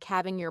 it's like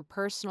having your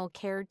personal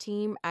care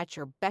team at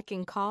your beck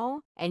and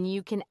call, and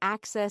you can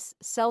access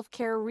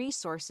self-care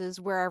resources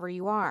wherever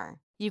you are.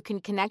 You can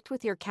connect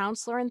with your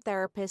counselor and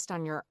therapist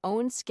on your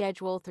own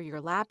schedule through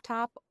your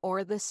laptop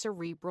or the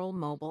Cerebral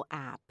mobile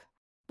app.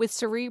 With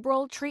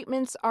Cerebral,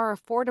 treatments are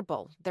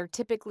affordable. They're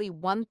typically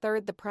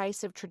 1/3 the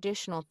price of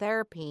traditional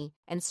therapy,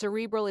 and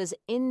Cerebral is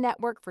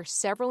in-network for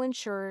several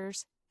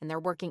insurers, and they're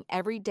working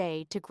every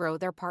day to grow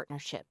their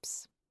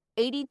partnerships.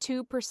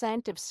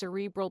 82% of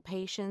Cerebral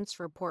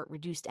patients report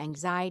reduced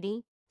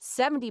anxiety.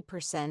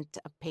 70%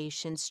 of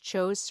patients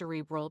chose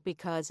Cerebral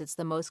because it's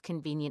the most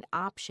convenient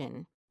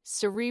option.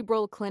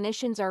 Cerebral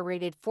clinicians are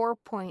rated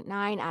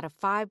 4.9 out of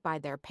 5 by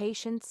their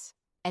patients.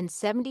 And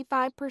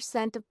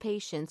 75% of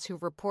patients who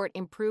report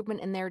improvement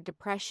in their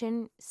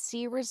depression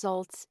see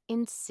results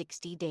in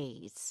 60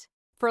 days.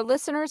 For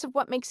listeners of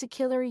What Makes a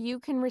Killer, you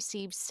can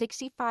receive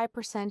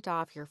 65%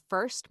 off your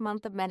first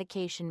month of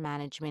medication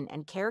management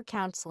and care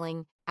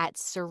counseling at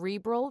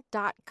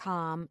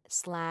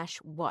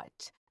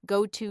cerebral.com/what.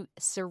 Go to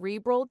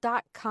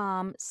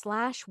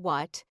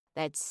cerebral.com/what.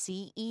 That's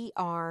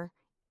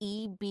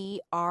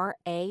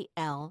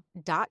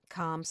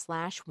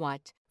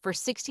CEREBRAL.com/what. for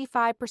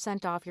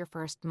 65% off your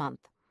first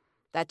month.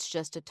 That's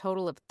just a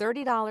total of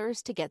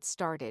 $30 to get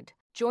started.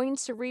 Join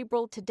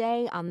Cerebral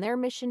today on their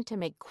mission to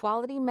make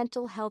quality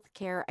mental health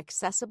care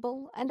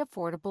accessible and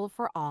affordable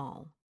for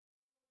all.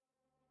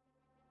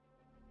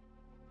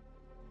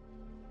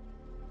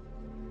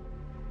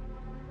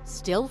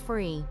 Still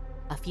free,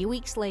 a few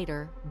weeks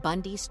later,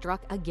 Bundy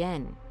struck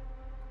again,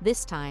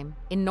 this time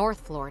in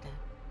North Florida.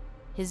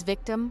 His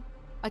victim,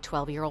 a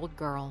 12-year-old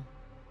girl.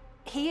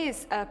 He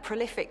is a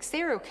prolific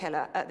serial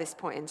killer at this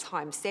point in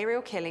time.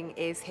 Serial killing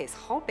is his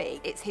hobby.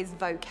 It's his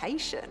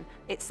vocation.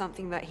 It's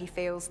something that he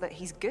feels that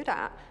he's good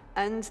at.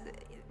 And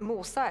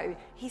more so,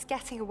 he's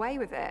getting away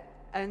with it.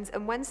 And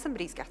when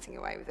somebody's getting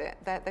away with it,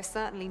 they're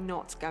certainly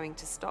not going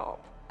to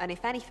stop. And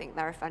if anything,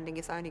 their offending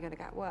is only going to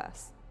get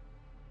worse.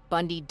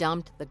 Bundy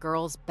dumped the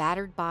girl's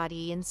battered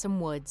body in some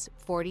woods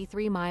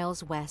 43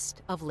 miles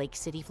west of Lake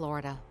City,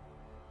 Florida.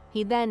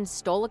 He then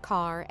stole a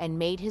car and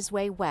made his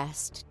way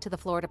west to the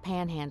Florida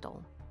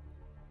Panhandle.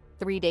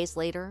 3 days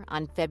later,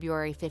 on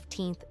February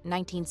 15,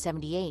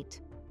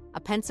 1978,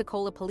 a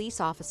Pensacola police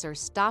officer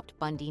stopped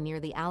Bundy near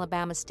the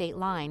Alabama state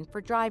line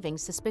for driving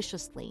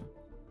suspiciously.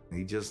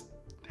 He just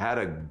had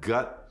a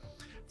gut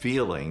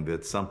feeling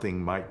that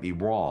something might be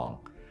wrong.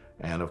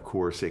 And of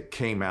course, it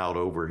came out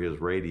over his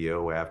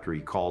radio after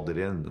he called it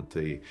in that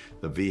the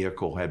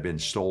vehicle had been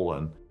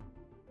stolen.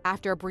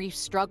 After a brief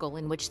struggle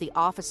in which the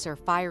officer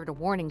fired a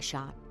warning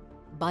shot,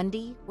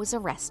 Bundy was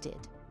arrested.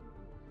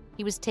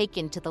 He was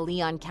taken to the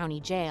Leon County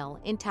Jail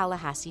in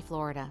Tallahassee,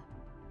 Florida.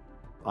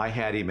 I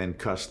had him in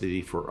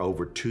custody for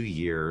over 2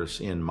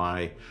 years in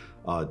my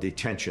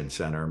detention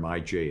center, my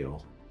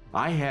jail.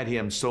 I had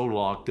him so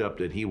locked up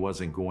that he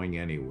wasn't going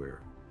anywhere.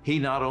 He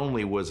not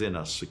only was in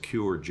a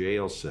secure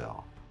jail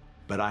cell,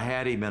 but I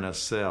had him in a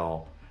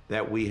cell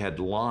that we had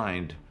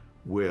lined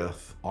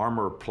with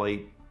armor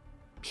plate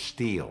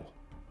steel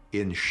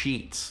in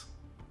sheets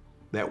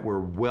that were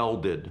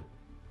welded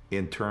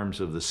in terms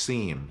of the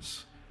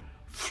seams,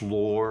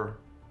 floor,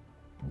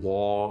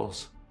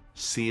 walls,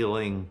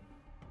 ceiling.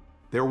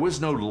 There was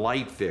no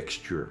light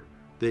fixture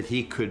that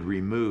he could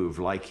remove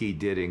like he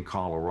did in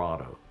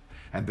Colorado.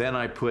 And then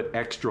I put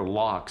extra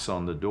locks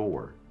on the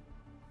door,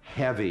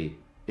 heavy,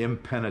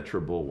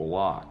 impenetrable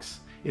locks,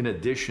 in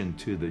addition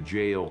to the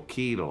jail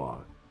key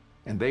lock.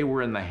 And they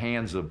were in the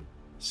hands of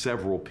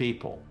several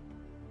people.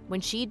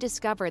 When she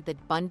discovered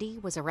that Bundy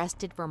was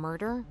arrested for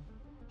murder,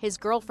 his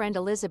girlfriend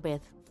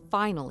Elizabeth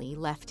finally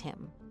left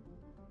him.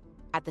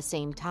 At the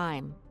same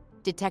time,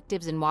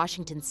 detectives in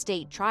Washington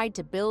state tried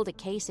to build a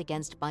case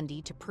against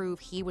Bundy to prove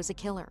he was a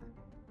killer.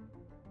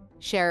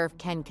 Sheriff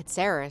Ken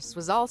Katsaris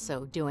was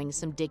also doing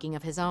some digging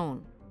of his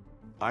own.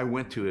 I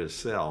went to his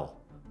cell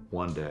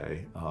one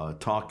day,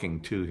 talking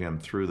to him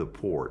through the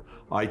port.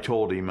 I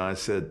told him, I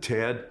said,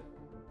 "Ted,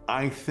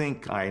 I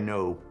think I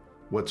know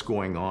what's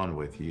going on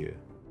with you.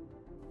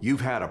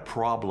 You've had a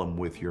problem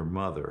with your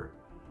mother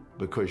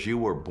because you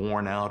were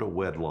born out of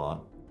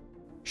wedlock.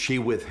 She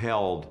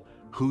withheld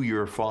who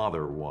your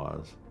father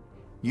was.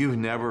 You've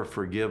never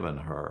forgiven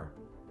her.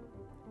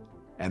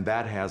 And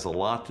that has a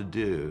lot to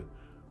do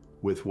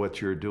with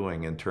what you're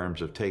doing in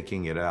terms of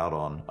taking it out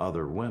on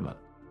other women."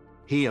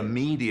 He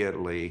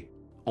immediately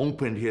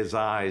opened his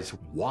eyes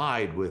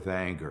wide with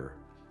anger.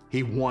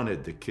 He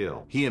wanted to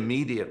kill. He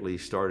immediately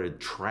started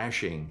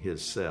trashing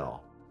his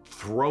cell,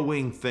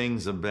 throwing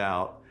things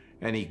about,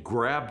 and he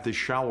grabbed the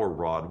shower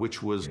rod,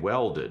 which was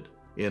welded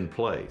in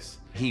place.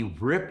 He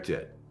ripped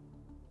it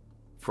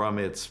from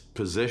its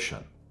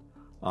position,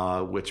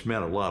 which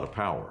meant a lot of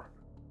power.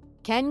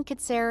 Ken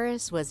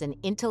Katsaris was an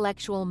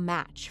intellectual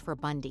match for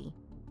Bundy.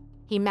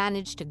 He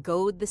managed to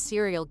goad the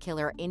serial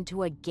killer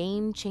into a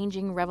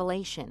game-changing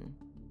revelation.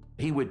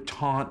 He would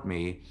taunt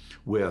me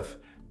with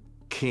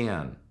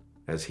Ken,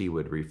 as he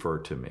would refer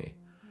to me,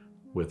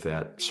 with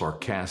that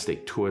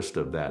sarcastic twist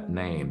of that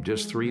name,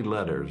 just 3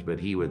 letters, but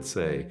he would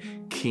say,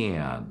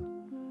 Ken.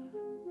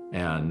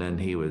 And then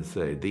he would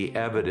say, the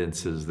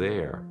evidence is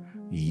there.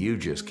 You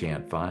just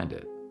can't find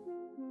it.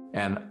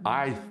 And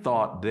I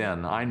thought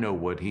then, I know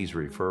what he's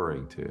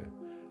referring to.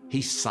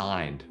 He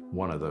signed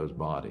one of those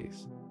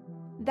bodies.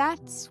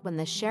 That's when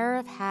the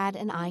sheriff had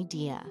an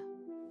idea.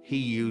 He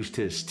used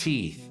his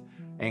teeth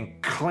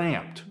and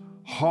clamped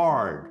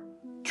hard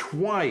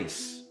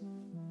twice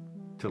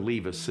to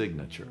leave a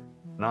signature.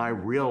 And I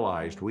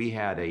realized we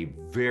had a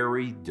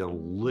very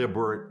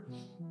deliberate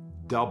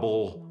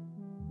double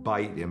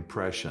bite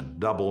impression.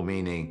 Double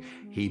meaning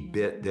he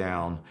bit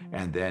down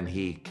and then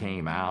he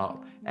came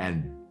out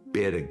and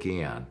bit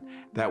again.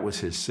 That was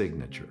his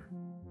signature.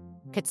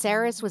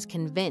 Katsaris was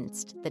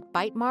convinced that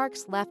bite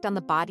marks left on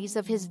the bodies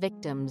of his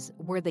victims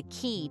were the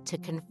key to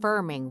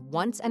confirming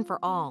once and for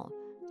all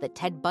that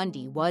Ted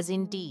Bundy was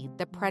indeed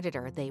the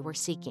predator they were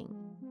seeking.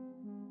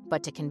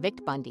 But to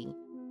convict Bundy,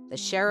 the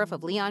sheriff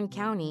of Leon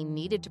County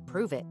needed to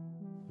prove it.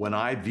 When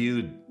I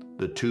viewed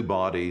the 2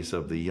 bodies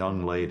of the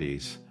young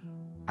ladies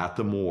at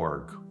the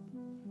morgue,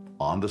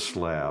 on the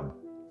slab,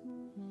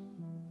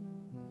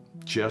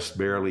 just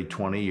barely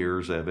 20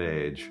 years of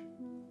age,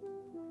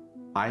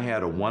 I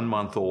had a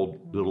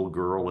 1-month-old little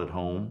girl at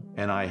home,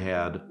 and I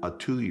had a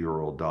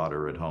 2-year-old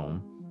daughter at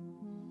home.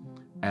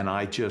 And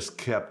I just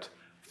kept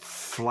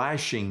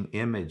flashing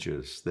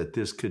images that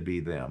this could be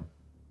them.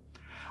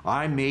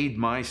 I made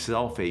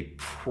myself a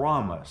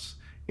promise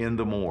in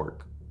the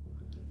morgue.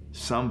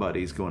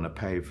 Somebody's going to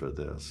pay for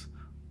this.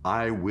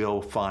 I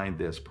will find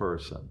this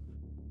person.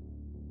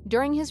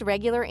 During his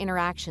regular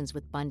interactions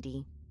with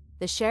Bundy,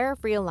 the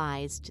sheriff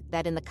realized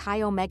that in the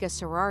Chi Omega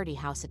sorority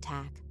house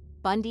attack,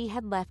 Bundy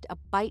had left a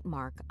bite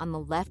mark on the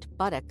left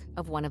buttock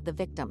of one of the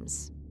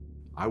victims.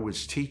 I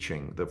was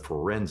teaching the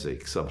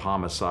forensics of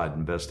homicide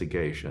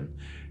investigation,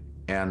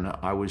 and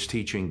I was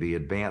teaching the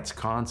advanced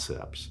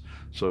concepts.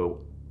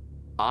 So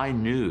I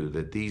knew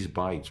that these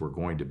bites were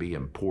going to be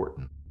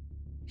important.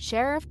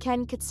 Sheriff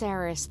Ken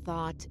Katsaris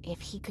thought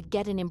if he could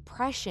get an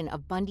impression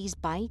of Bundy's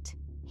bite,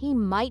 he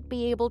might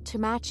be able to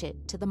match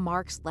it to the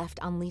marks left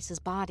on Lisa's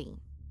body.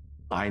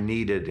 I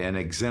needed an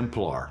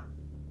exemplar.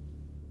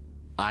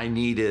 I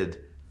needed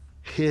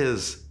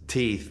his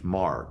teeth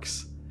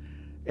marks.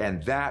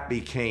 And that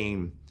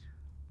became,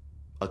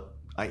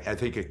 I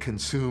think it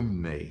consumed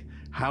me.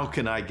 How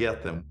can I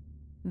get them?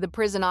 The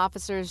prison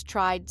officers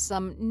tried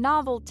some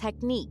novel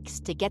techniques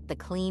to get the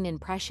clean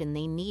impression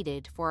they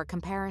needed for a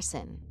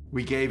comparison.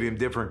 We gave him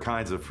different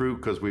kinds of fruit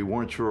because we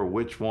weren't sure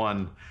which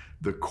one,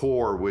 the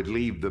core, would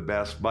leave the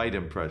best bite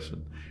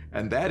impression.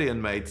 And that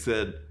inmate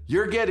said,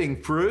 "You're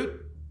getting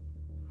fruit?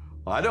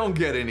 I don't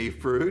get any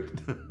fruit."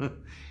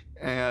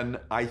 And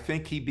I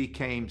think he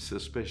became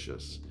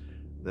suspicious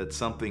that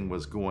something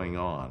was going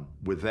on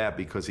with that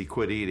because he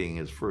quit eating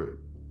his fruit.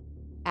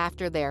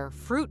 After their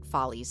fruit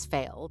follies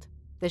failed,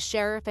 the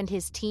sheriff and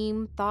his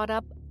team thought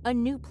up a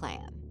new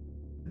plan.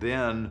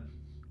 Then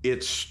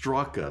it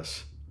struck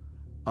us.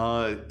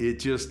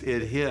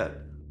 It hit.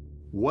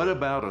 What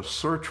about a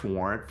search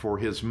warrant for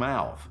his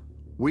mouth?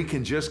 We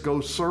can just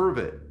go serve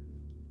it.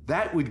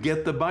 That would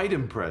get the bite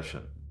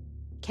impression.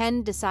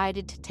 Ken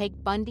decided to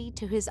take Bundy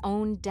to his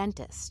own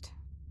dentist.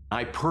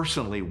 I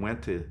personally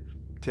went to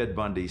Ted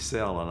Bundy's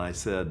cell and I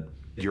said,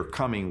 "You're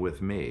coming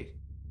with me."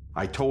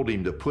 I told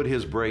him to put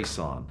his brace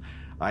on.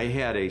 I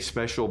had a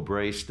special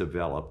brace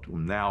developed,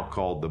 now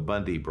called the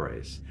Bundy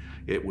brace.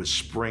 It was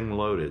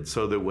spring-loaded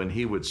so that when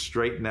he would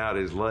straighten out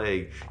his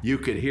leg, you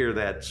could hear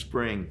that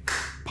spring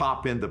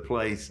pop into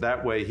place.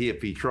 That way,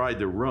 if he tried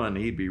to run,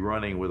 he'd be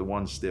running with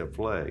one stiff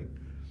leg.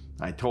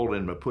 I told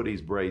him to put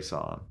his brace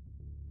on.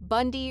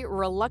 Bundy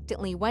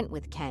reluctantly went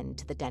with Ken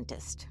to the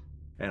dentist.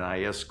 And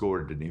I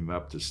escorted him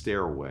up the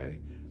stairway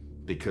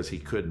because he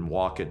couldn't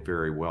walk it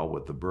very well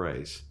with the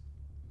brace.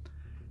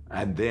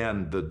 And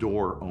then the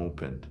door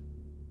opened,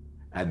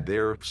 and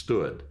there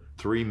stood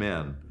 3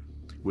 men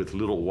with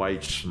little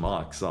white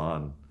smocks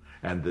on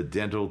and the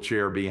dental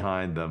chair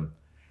behind them.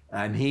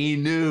 And he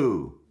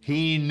knew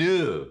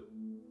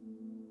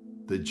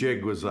the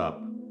jig was up.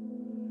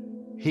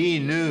 He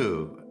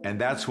knew, and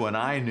that's when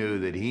I knew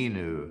that he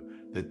knew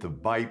that the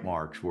bite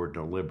marks were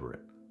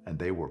deliberate and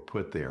they were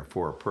put there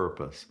for a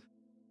purpose.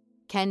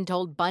 Ken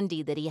told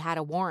Bundy that he had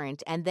a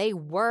warrant and they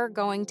were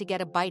going to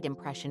get a bite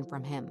impression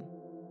from him.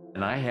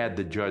 And I had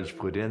the judge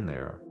put in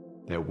there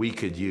that we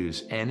could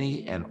use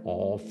any and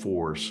all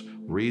force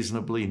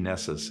reasonably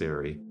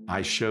necessary.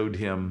 I showed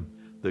him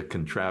the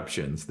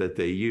contraptions that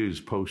they use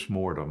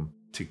post-mortem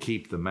to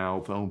keep the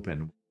mouth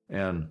open.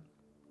 And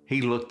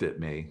he looked at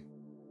me.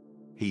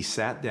 He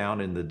sat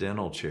down in the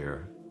dental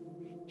chair,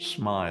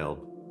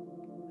 smiled,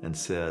 and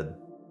said,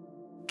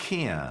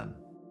 "Ken,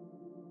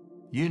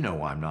 you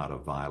know I'm not a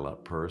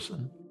violent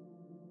person.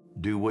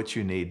 Do what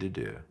you need to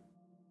do."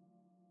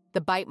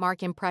 The bite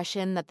mark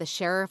impression that the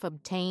sheriff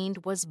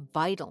obtained was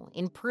vital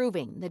in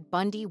proving that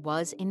Bundy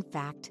was, in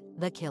fact,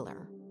 the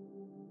killer.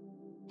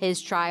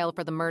 His trial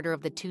for the murder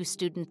of the 2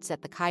 students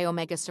at the Chi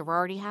Omega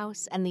sorority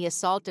house and the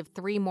assault of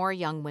 3 more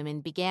young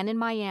women began in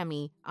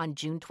Miami on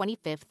June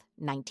 25,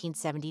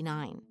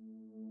 1979.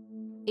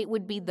 It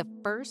would be the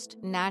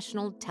first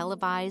national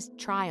televised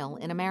trial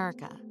in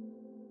America.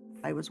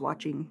 I was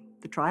watching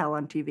the trial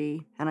on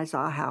TV, and I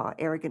saw how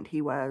arrogant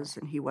he was,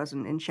 and he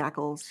wasn't in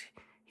shackles.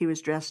 He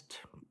was dressed,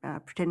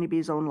 pretending to be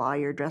his own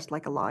lawyer, dressed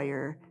like a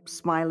lawyer,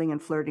 smiling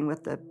and flirting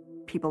with the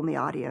people in the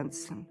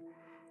audience, and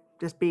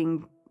just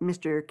being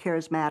Mr.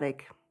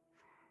 Charismatic,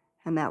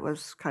 and that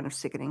was kind of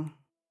sickening.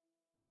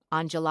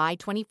 On July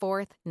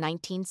 24,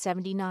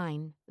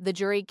 1979, the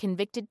jury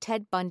convicted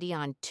Ted Bundy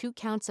on 2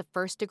 counts of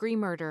first-degree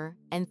murder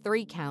and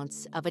 3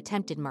 counts of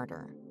attempted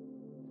murder.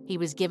 He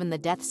was given the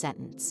death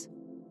sentence,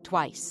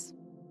 twice.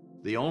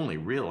 The only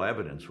real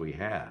evidence we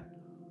had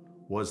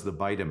was the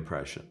bite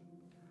impression.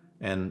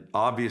 And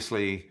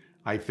obviously,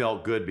 I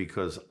felt good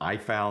because I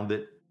found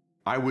it.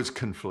 I was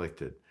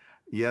conflicted.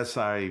 Yes,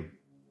 I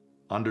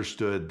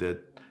understood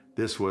that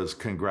this was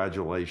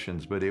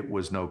congratulations, but it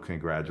was no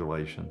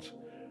congratulations.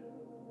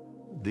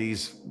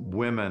 These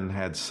women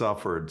had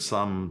suffered.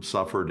 Some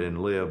suffered and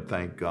lived,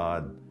 thank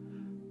God.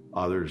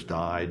 Others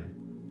died.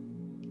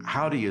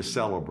 How do you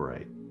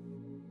celebrate?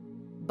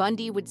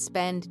 Bundy would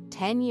spend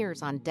 10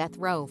 years on death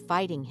row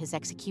fighting his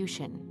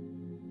execution.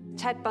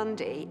 Ted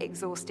Bundy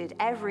exhausted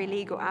every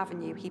legal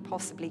avenue he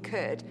possibly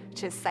could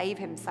to save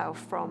himself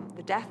from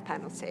the death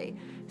penalty.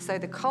 So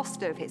the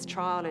cost of his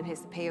trial and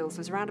his appeals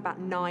was around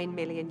about $9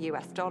 million,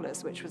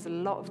 which was a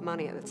lot of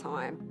money at the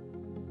time.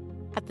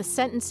 At the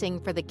sentencing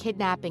for the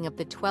kidnapping of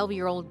the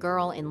 12-year-old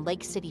girl in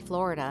Lake City,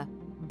 Florida,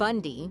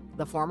 Bundy,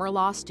 the former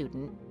law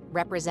student,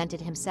 represented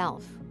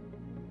himself.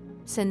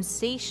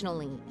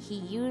 Sensationally, he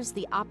used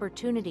the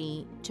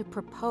opportunity to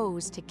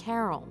propose to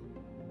Carol.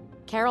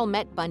 Carol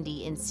met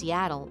Bundy in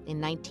Seattle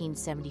in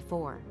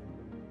 1974.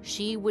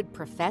 She would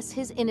profess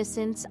his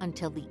innocence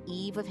until the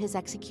eve of his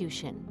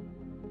execution.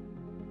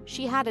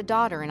 She had a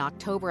daughter in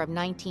October of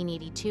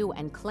 1982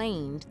 and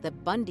claimed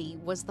that Bundy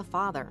was the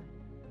father.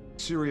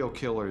 Serial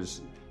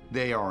killers,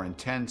 they are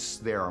intense,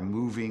 they are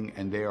moving,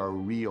 and they are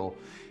real.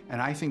 And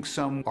I think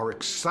some are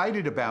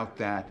excited about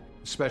that,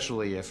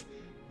 especially if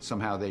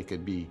somehow they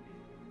could be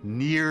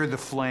near the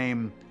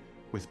flame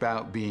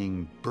without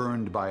being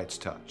burned by its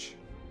touch.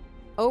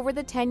 Over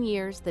the 10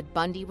 years that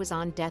Bundy was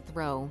on death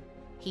row,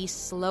 he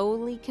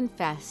slowly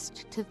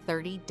confessed to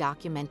 30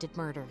 documented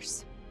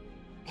murders.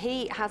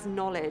 He has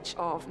knowledge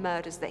of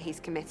murders that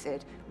he's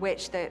committed,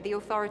 which the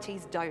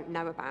authorities don't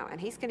know about, and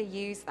he's going to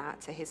use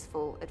that to his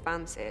full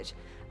advantage.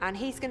 And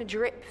he's going to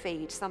drip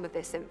feed some of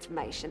this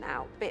information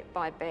out bit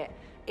by bit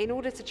in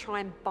order to try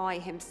and buy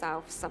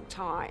himself some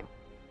time.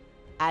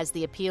 As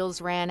the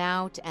appeals ran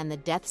out and the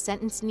death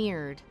sentence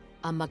neared,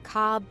 a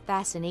macabre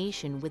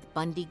fascination with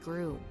Bundy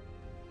grew.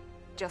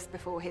 Just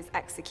before his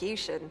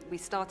execution, we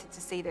started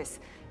to see this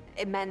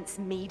immense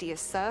media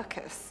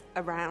circus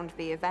around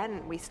the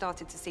event. We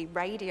started to see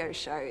radio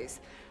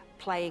shows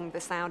playing the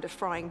sound of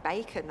frying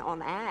bacon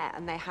on air,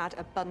 and they had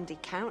a Bundy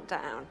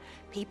countdown.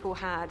 People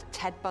had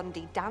Ted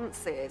Bundy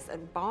dances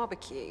and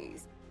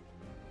barbecues.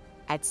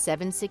 At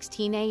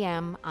 7:16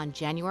 a.m. on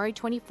January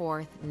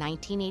 24th,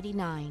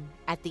 1989,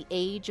 at the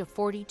age of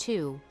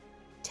 42,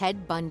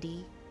 Ted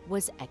Bundy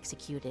was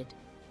executed.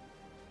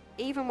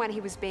 Even when he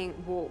was being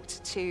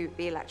walked to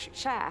the electric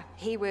chair,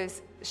 he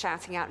was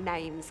shouting out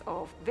names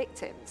of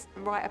victims.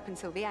 Right up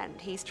until the end,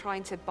 he's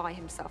trying to buy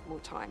himself more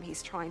time.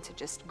 He's trying to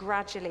just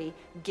gradually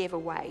give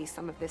away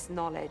some of this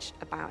knowledge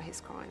about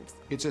his crimes.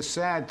 It's a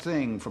sad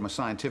thing from a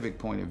scientific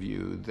point of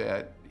view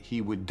that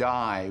he would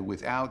die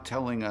without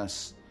telling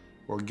us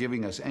or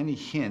giving us any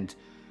hint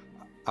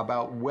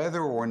about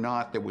whether or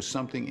not there was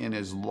something in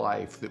his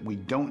life that we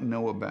don't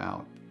know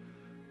about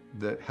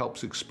that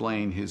helps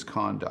explain his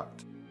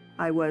conduct.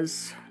 I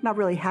was not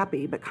really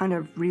happy, but kind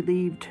of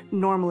relieved.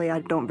 Normally,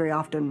 I don't very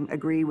often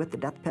agree with the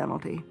death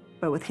penalty,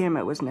 but with him,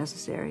 it was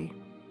necessary.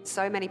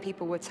 So many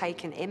people were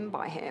taken in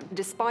by him.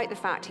 Despite the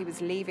fact he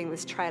was leaving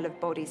this trail of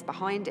bodies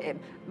behind him,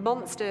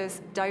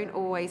 monsters don't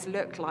always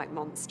look like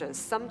monsters.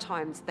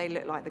 Sometimes they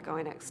look like the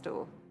guy next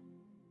door.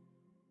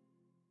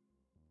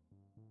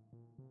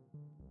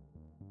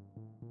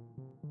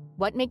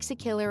 What Makes a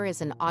Killer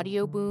is an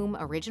Audio Boom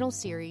original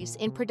series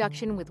in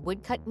production with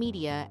Woodcut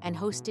Media and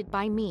hosted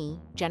by me,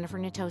 Jennifer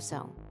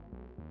Natoso.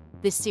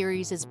 This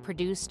series is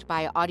produced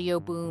by Audio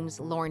Boom's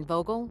Lauren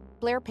Vogel,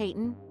 Blair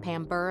Payton,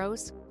 Pam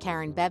Burrows,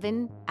 Karen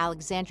Bevan,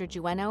 Alexandra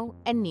Jueno,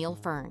 and Neil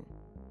Fern.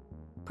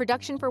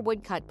 Production for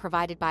Woodcut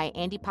provided by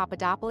Andy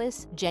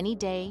Papadopoulos, Jenny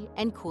Day,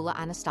 and Kula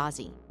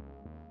Anastasi.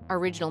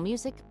 Original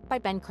music by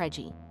Ben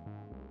Craigie.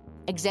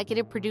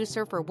 Executive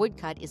producer for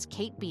Woodcut is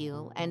Kate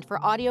Beal, and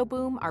for Audio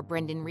Boom are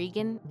Brendan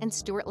Regan and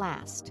Stuart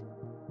Last.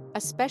 A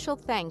special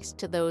thanks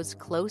to those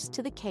close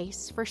to the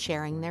case for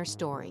sharing their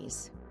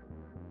stories.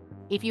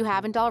 If you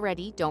haven't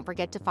already, don't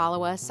forget to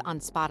follow us on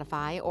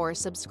Spotify or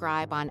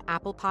subscribe on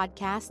Apple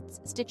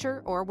Podcasts,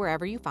 Stitcher, or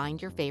wherever you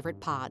find your favorite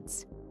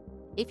pods.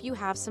 If you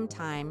have some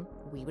time,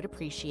 we would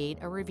appreciate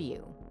a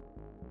review.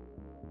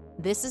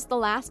 This is the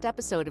last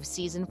episode of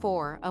Season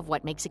 4 of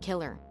What Makes a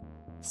Killer.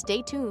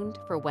 Stay tuned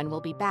for when we'll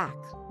be back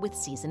with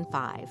Season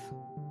 5.